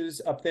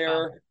 coaches up Wow.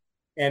 there,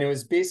 and it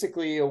was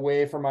basically a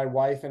way for my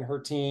wife and her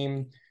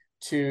team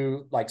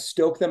to like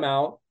stoke them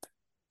out,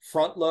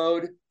 front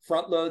load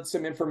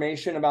some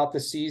information about the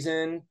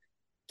season,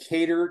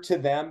 cater to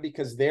them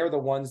because they're the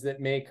ones that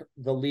make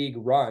the league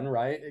run,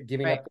 right?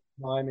 Giving Right. up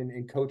time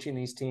and coaching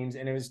these teams.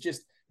 And it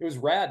was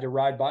rad to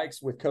ride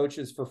bikes with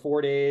coaches for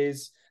 4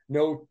 days.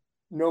 No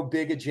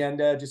big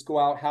agenda, just go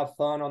out, have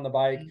fun on the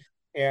bike, Mhm.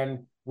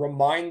 and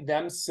remind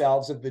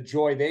themselves of the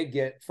joy they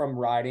get from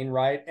riding,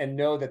 right? And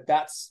know that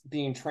that's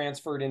being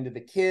transferred into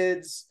the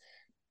kids.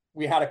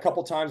 We had a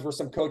couple times where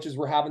some coaches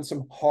were having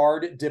some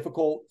hard,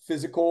 difficult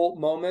physical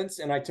moments,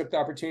 and I took the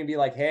opportunity to be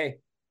like, hey,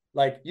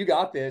 like, you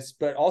got this,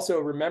 but also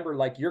remember,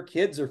 like, your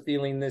kids are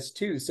feeling this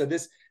too. So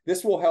this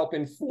will help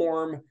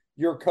inform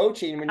your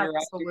coaching when you're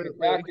out doing Absolutely.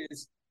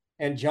 practice.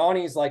 And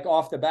Johnny's like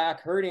off the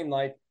back hurting,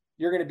 like,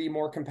 you're going to be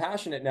more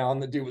compassionate now.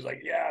 And the dude was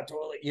like, yeah,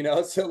 totally,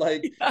 so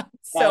like, Yeah.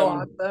 So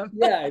awesome.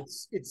 yeah,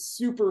 it's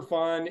super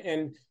fun.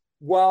 And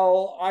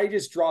while I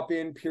just drop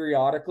in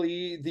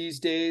periodically these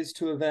days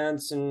to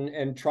events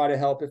and try to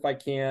help if I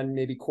can,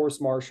 maybe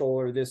course marshal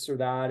or this or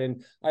that.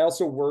 And I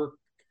also work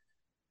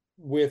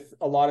with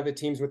a lot of the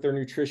teams with their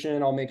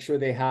nutrition. I'll make sure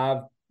they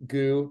have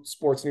GU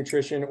sports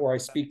nutrition, or I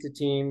speak to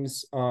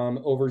teams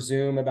over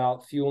Zoom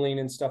about fueling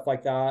and stuff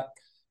like that.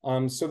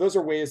 So those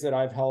are ways that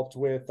I've helped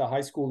with the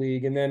high school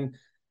league. And then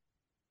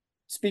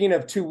speaking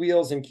of two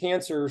wheels and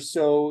cancer,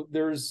 so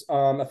there's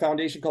a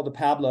foundation called the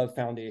Pavlov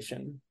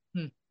Foundation.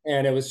 Hmm.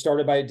 And it was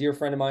started by a dear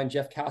friend of mine,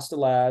 Jeff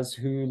Castellaz,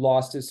 who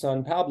lost his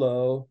son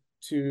Pablo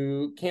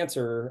to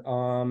cancer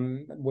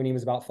when he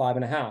was about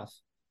 5.5.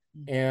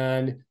 Hmm.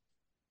 And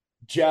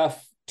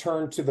Jeff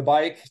turned to the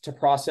bike to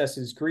process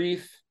his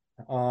grief,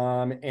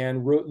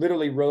 and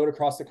literally rode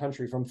across the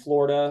country from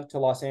Florida to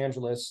Los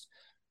Angeles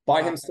by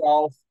Wow.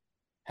 himself,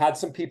 had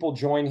some people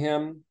join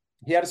him.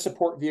 He had a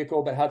support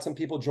vehicle, but had some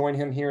people join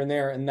him here and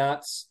there. And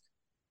that's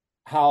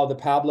how the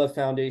Pavlov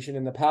Foundation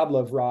and the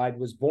Pavlov Ride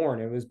was born.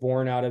 It was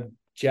born out of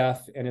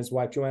Jeff and his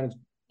wife Joanna's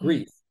Hmm.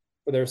 grief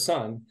for their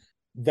son.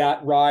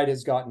 that ride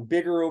has gotten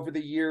bigger over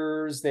the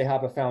years. They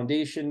have a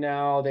foundation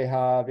now. They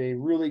have a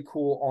really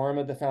cool arm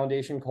of the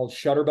foundation called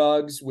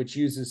Shutterbugs, which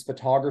uses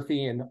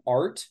photography and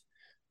art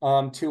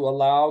to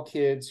allow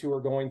kids who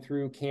are going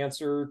through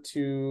cancer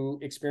to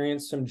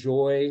experience some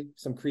joy,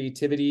 some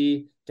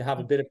creativity, to have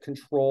a bit of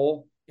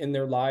control in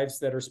their lives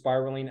that are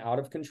spiraling out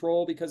of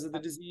control because of the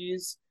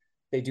disease.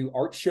 They do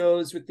art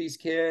shows with these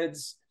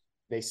kids.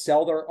 They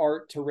sell their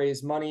art to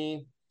raise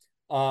money.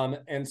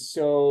 And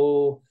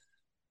so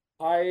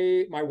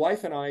my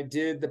wife and I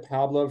did the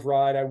Pavlov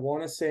ride, I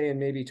want to say in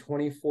maybe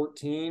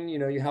 2014. You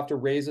know, you have to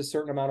raise a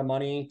certain amount of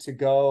money to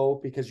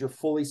go because you're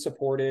fully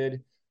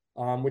supported,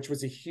 which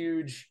was a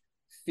huge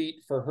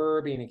feat for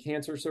her being a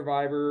cancer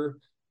survivor.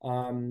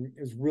 It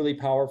was really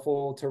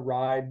powerful to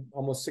ride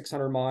almost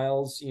 600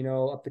 miles, you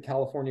know, up the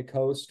California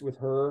coast with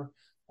her.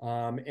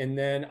 And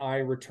then I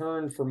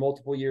returned for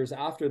multiple years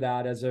after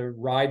that as a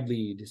ride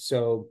lead.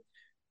 So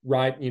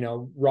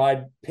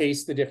ride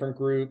pace the different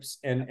groups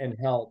and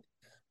help.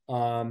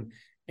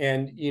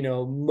 And, you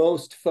know,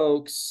 most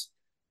folks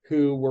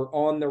who were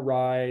on the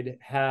ride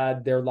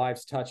had their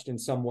lives touched in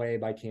some way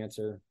by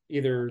cancer.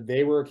 Either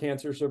they were a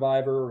cancer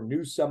survivor or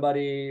knew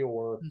somebody,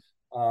 or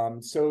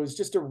so it was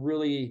just a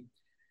really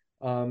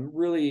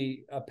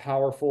a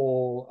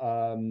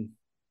powerful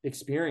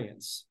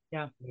experience.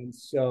 Yeah. And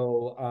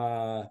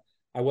so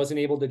I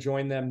wasn't able to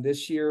join them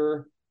this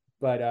year,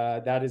 but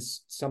that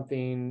is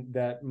something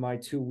that my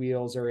two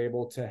wheels are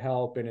able to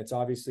help. And it's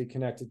obviously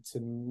connected to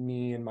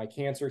me and my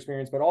cancer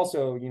experience, but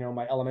also, you know,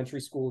 my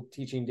elementary school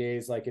teaching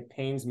days. Like, it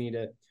pains me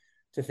to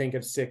think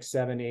of 6,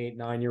 7, 8,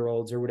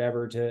 9-year-olds or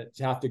whatever to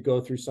have to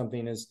go through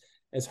something as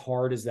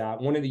hard as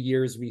that. One of the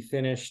years we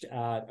finished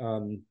at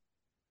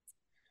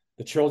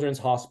the Children's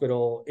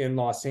Hospital in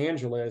Los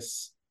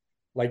Angeles,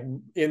 like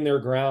in their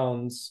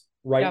grounds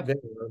right there.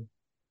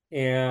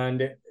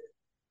 And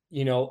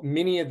you know,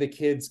 many of the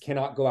kids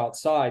cannot go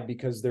outside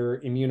because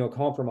they're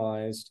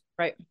immunocompromised.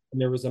 Right.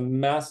 And there was a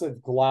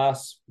massive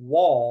glass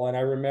wall. And I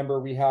remember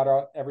we had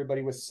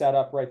everybody was set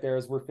up right there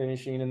as we're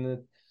finishing and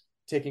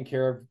taking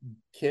care of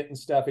kit and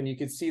stuff. And you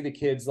could see the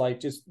kids like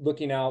just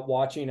looking out,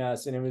 watching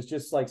us. And it was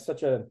just like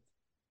it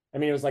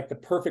was like the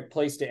perfect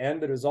place to end,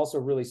 but it was also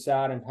really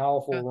sad and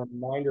powerful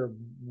reminder of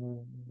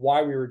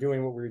why we were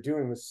doing what we were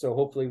doing. Was so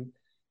hopefully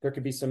there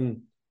could be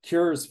some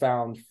cures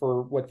found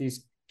for what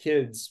these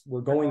kids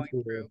were going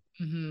through.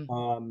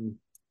 Mm-hmm.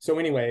 So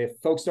anyway, if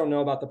folks don't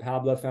know about the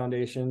Pablo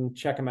Foundation,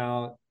 check them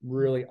out.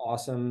 Really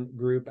awesome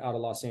group out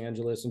of Los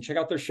Angeles, and check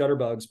out their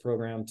Shutterbugs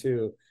program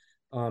too.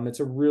 It's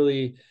a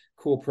really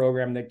cool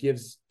program that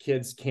gives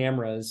kids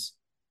cameras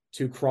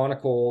to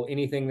chronicle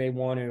anything they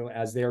want to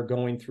as they're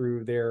going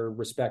through their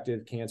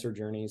respective cancer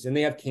journeys. And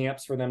they have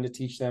camps for them to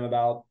teach them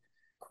about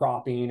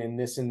cropping and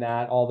this and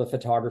that, all the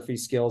photography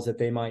skills that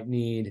they might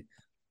need.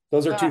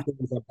 Those are two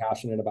things I'm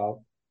passionate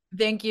about.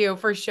 Thank you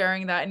for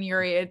sharing that. And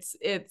Yuri,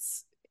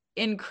 it's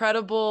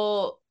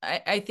incredible.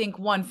 I think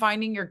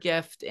finding your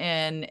gift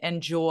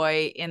and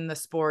joy in the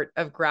sport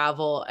of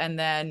gravel, and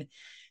then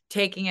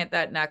taking it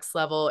that next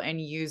level and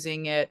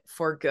using it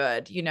for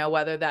good, you know,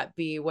 whether that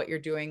be what you're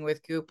doing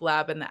with Goop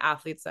Lab and the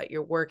athletes that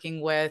you're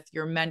working with,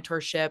 your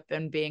mentorship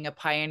and being a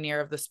pioneer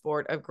of the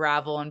sport of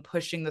gravel and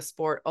pushing the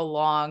sport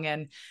along.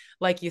 And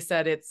like you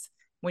said, it's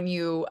when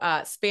you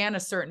span a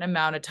certain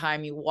amount of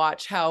time, you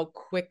watch how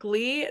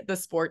quickly the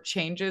sport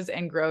changes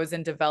and grows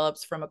and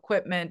develops, from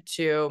equipment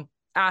to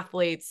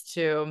athletes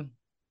to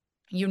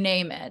you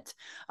name it.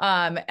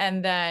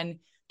 And then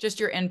just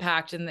your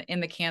impact in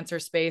the cancer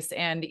space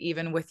and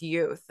even with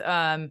youth.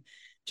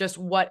 Just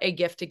what a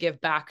gift to give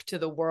back to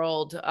the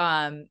world.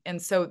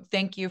 And so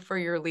thank you for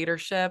your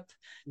leadership.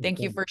 Thank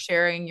you for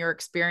sharing your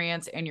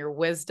experience and your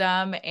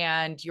wisdom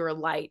and your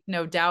light.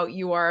 No doubt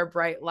you are a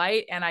bright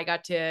light, and I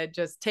got to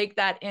just take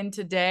that in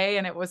today,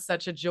 and it was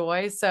such a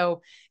joy.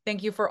 So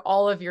thank you for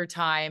all of your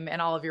time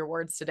and all of your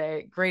words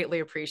today. Greatly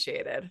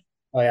appreciated.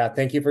 Oh yeah.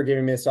 Thank you for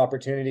giving me this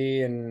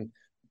opportunity. And,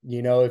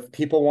 you know, if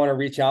people want to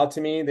reach out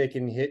to me, they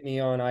can hit me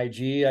on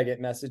IG. I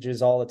get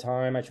messages all the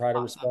time. I try to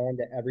respond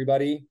to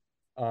everybody.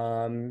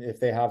 If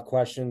they have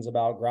questions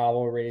about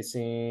gravel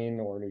racing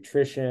or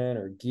nutrition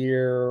or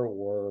gear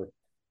or,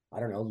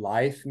 I don't know,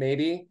 life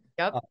maybe.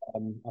 Yep.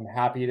 I'm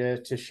happy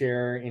to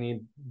share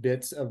any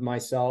bits of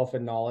myself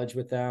and knowledge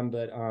with them.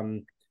 But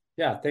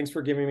yeah, thanks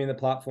for giving me the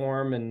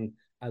platform, and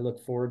I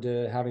look forward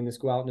to having this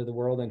go out into the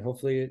world, and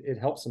hopefully it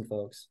helps some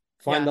folks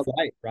find the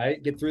light,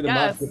 right? Get through the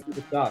mud, get through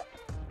the stuff.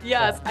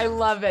 Yes, I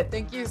love it.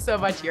 Thank you so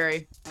much,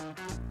 Yuri.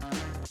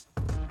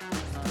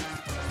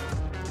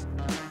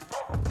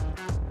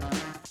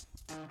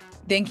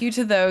 Thank you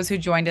to those who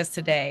joined us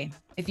today.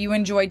 If you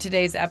enjoyed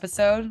today's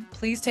episode,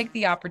 please take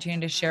the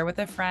opportunity to share with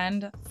a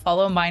friend,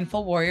 follow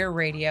Mindful Warrior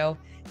Radio,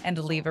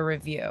 and leave a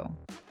review.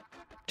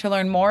 To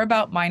learn more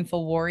about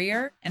Mindful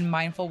Warrior and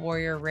Mindful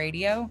Warrior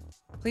Radio,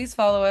 please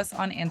follow us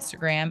on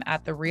Instagram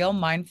at The Real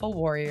Mindful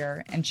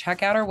Warrior, and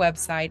check out our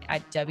website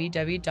at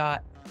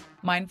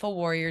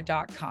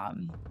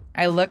www.mindfulwarrior.com.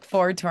 I look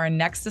forward to our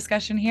next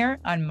discussion here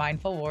on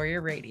Mindful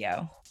Warrior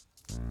Radio.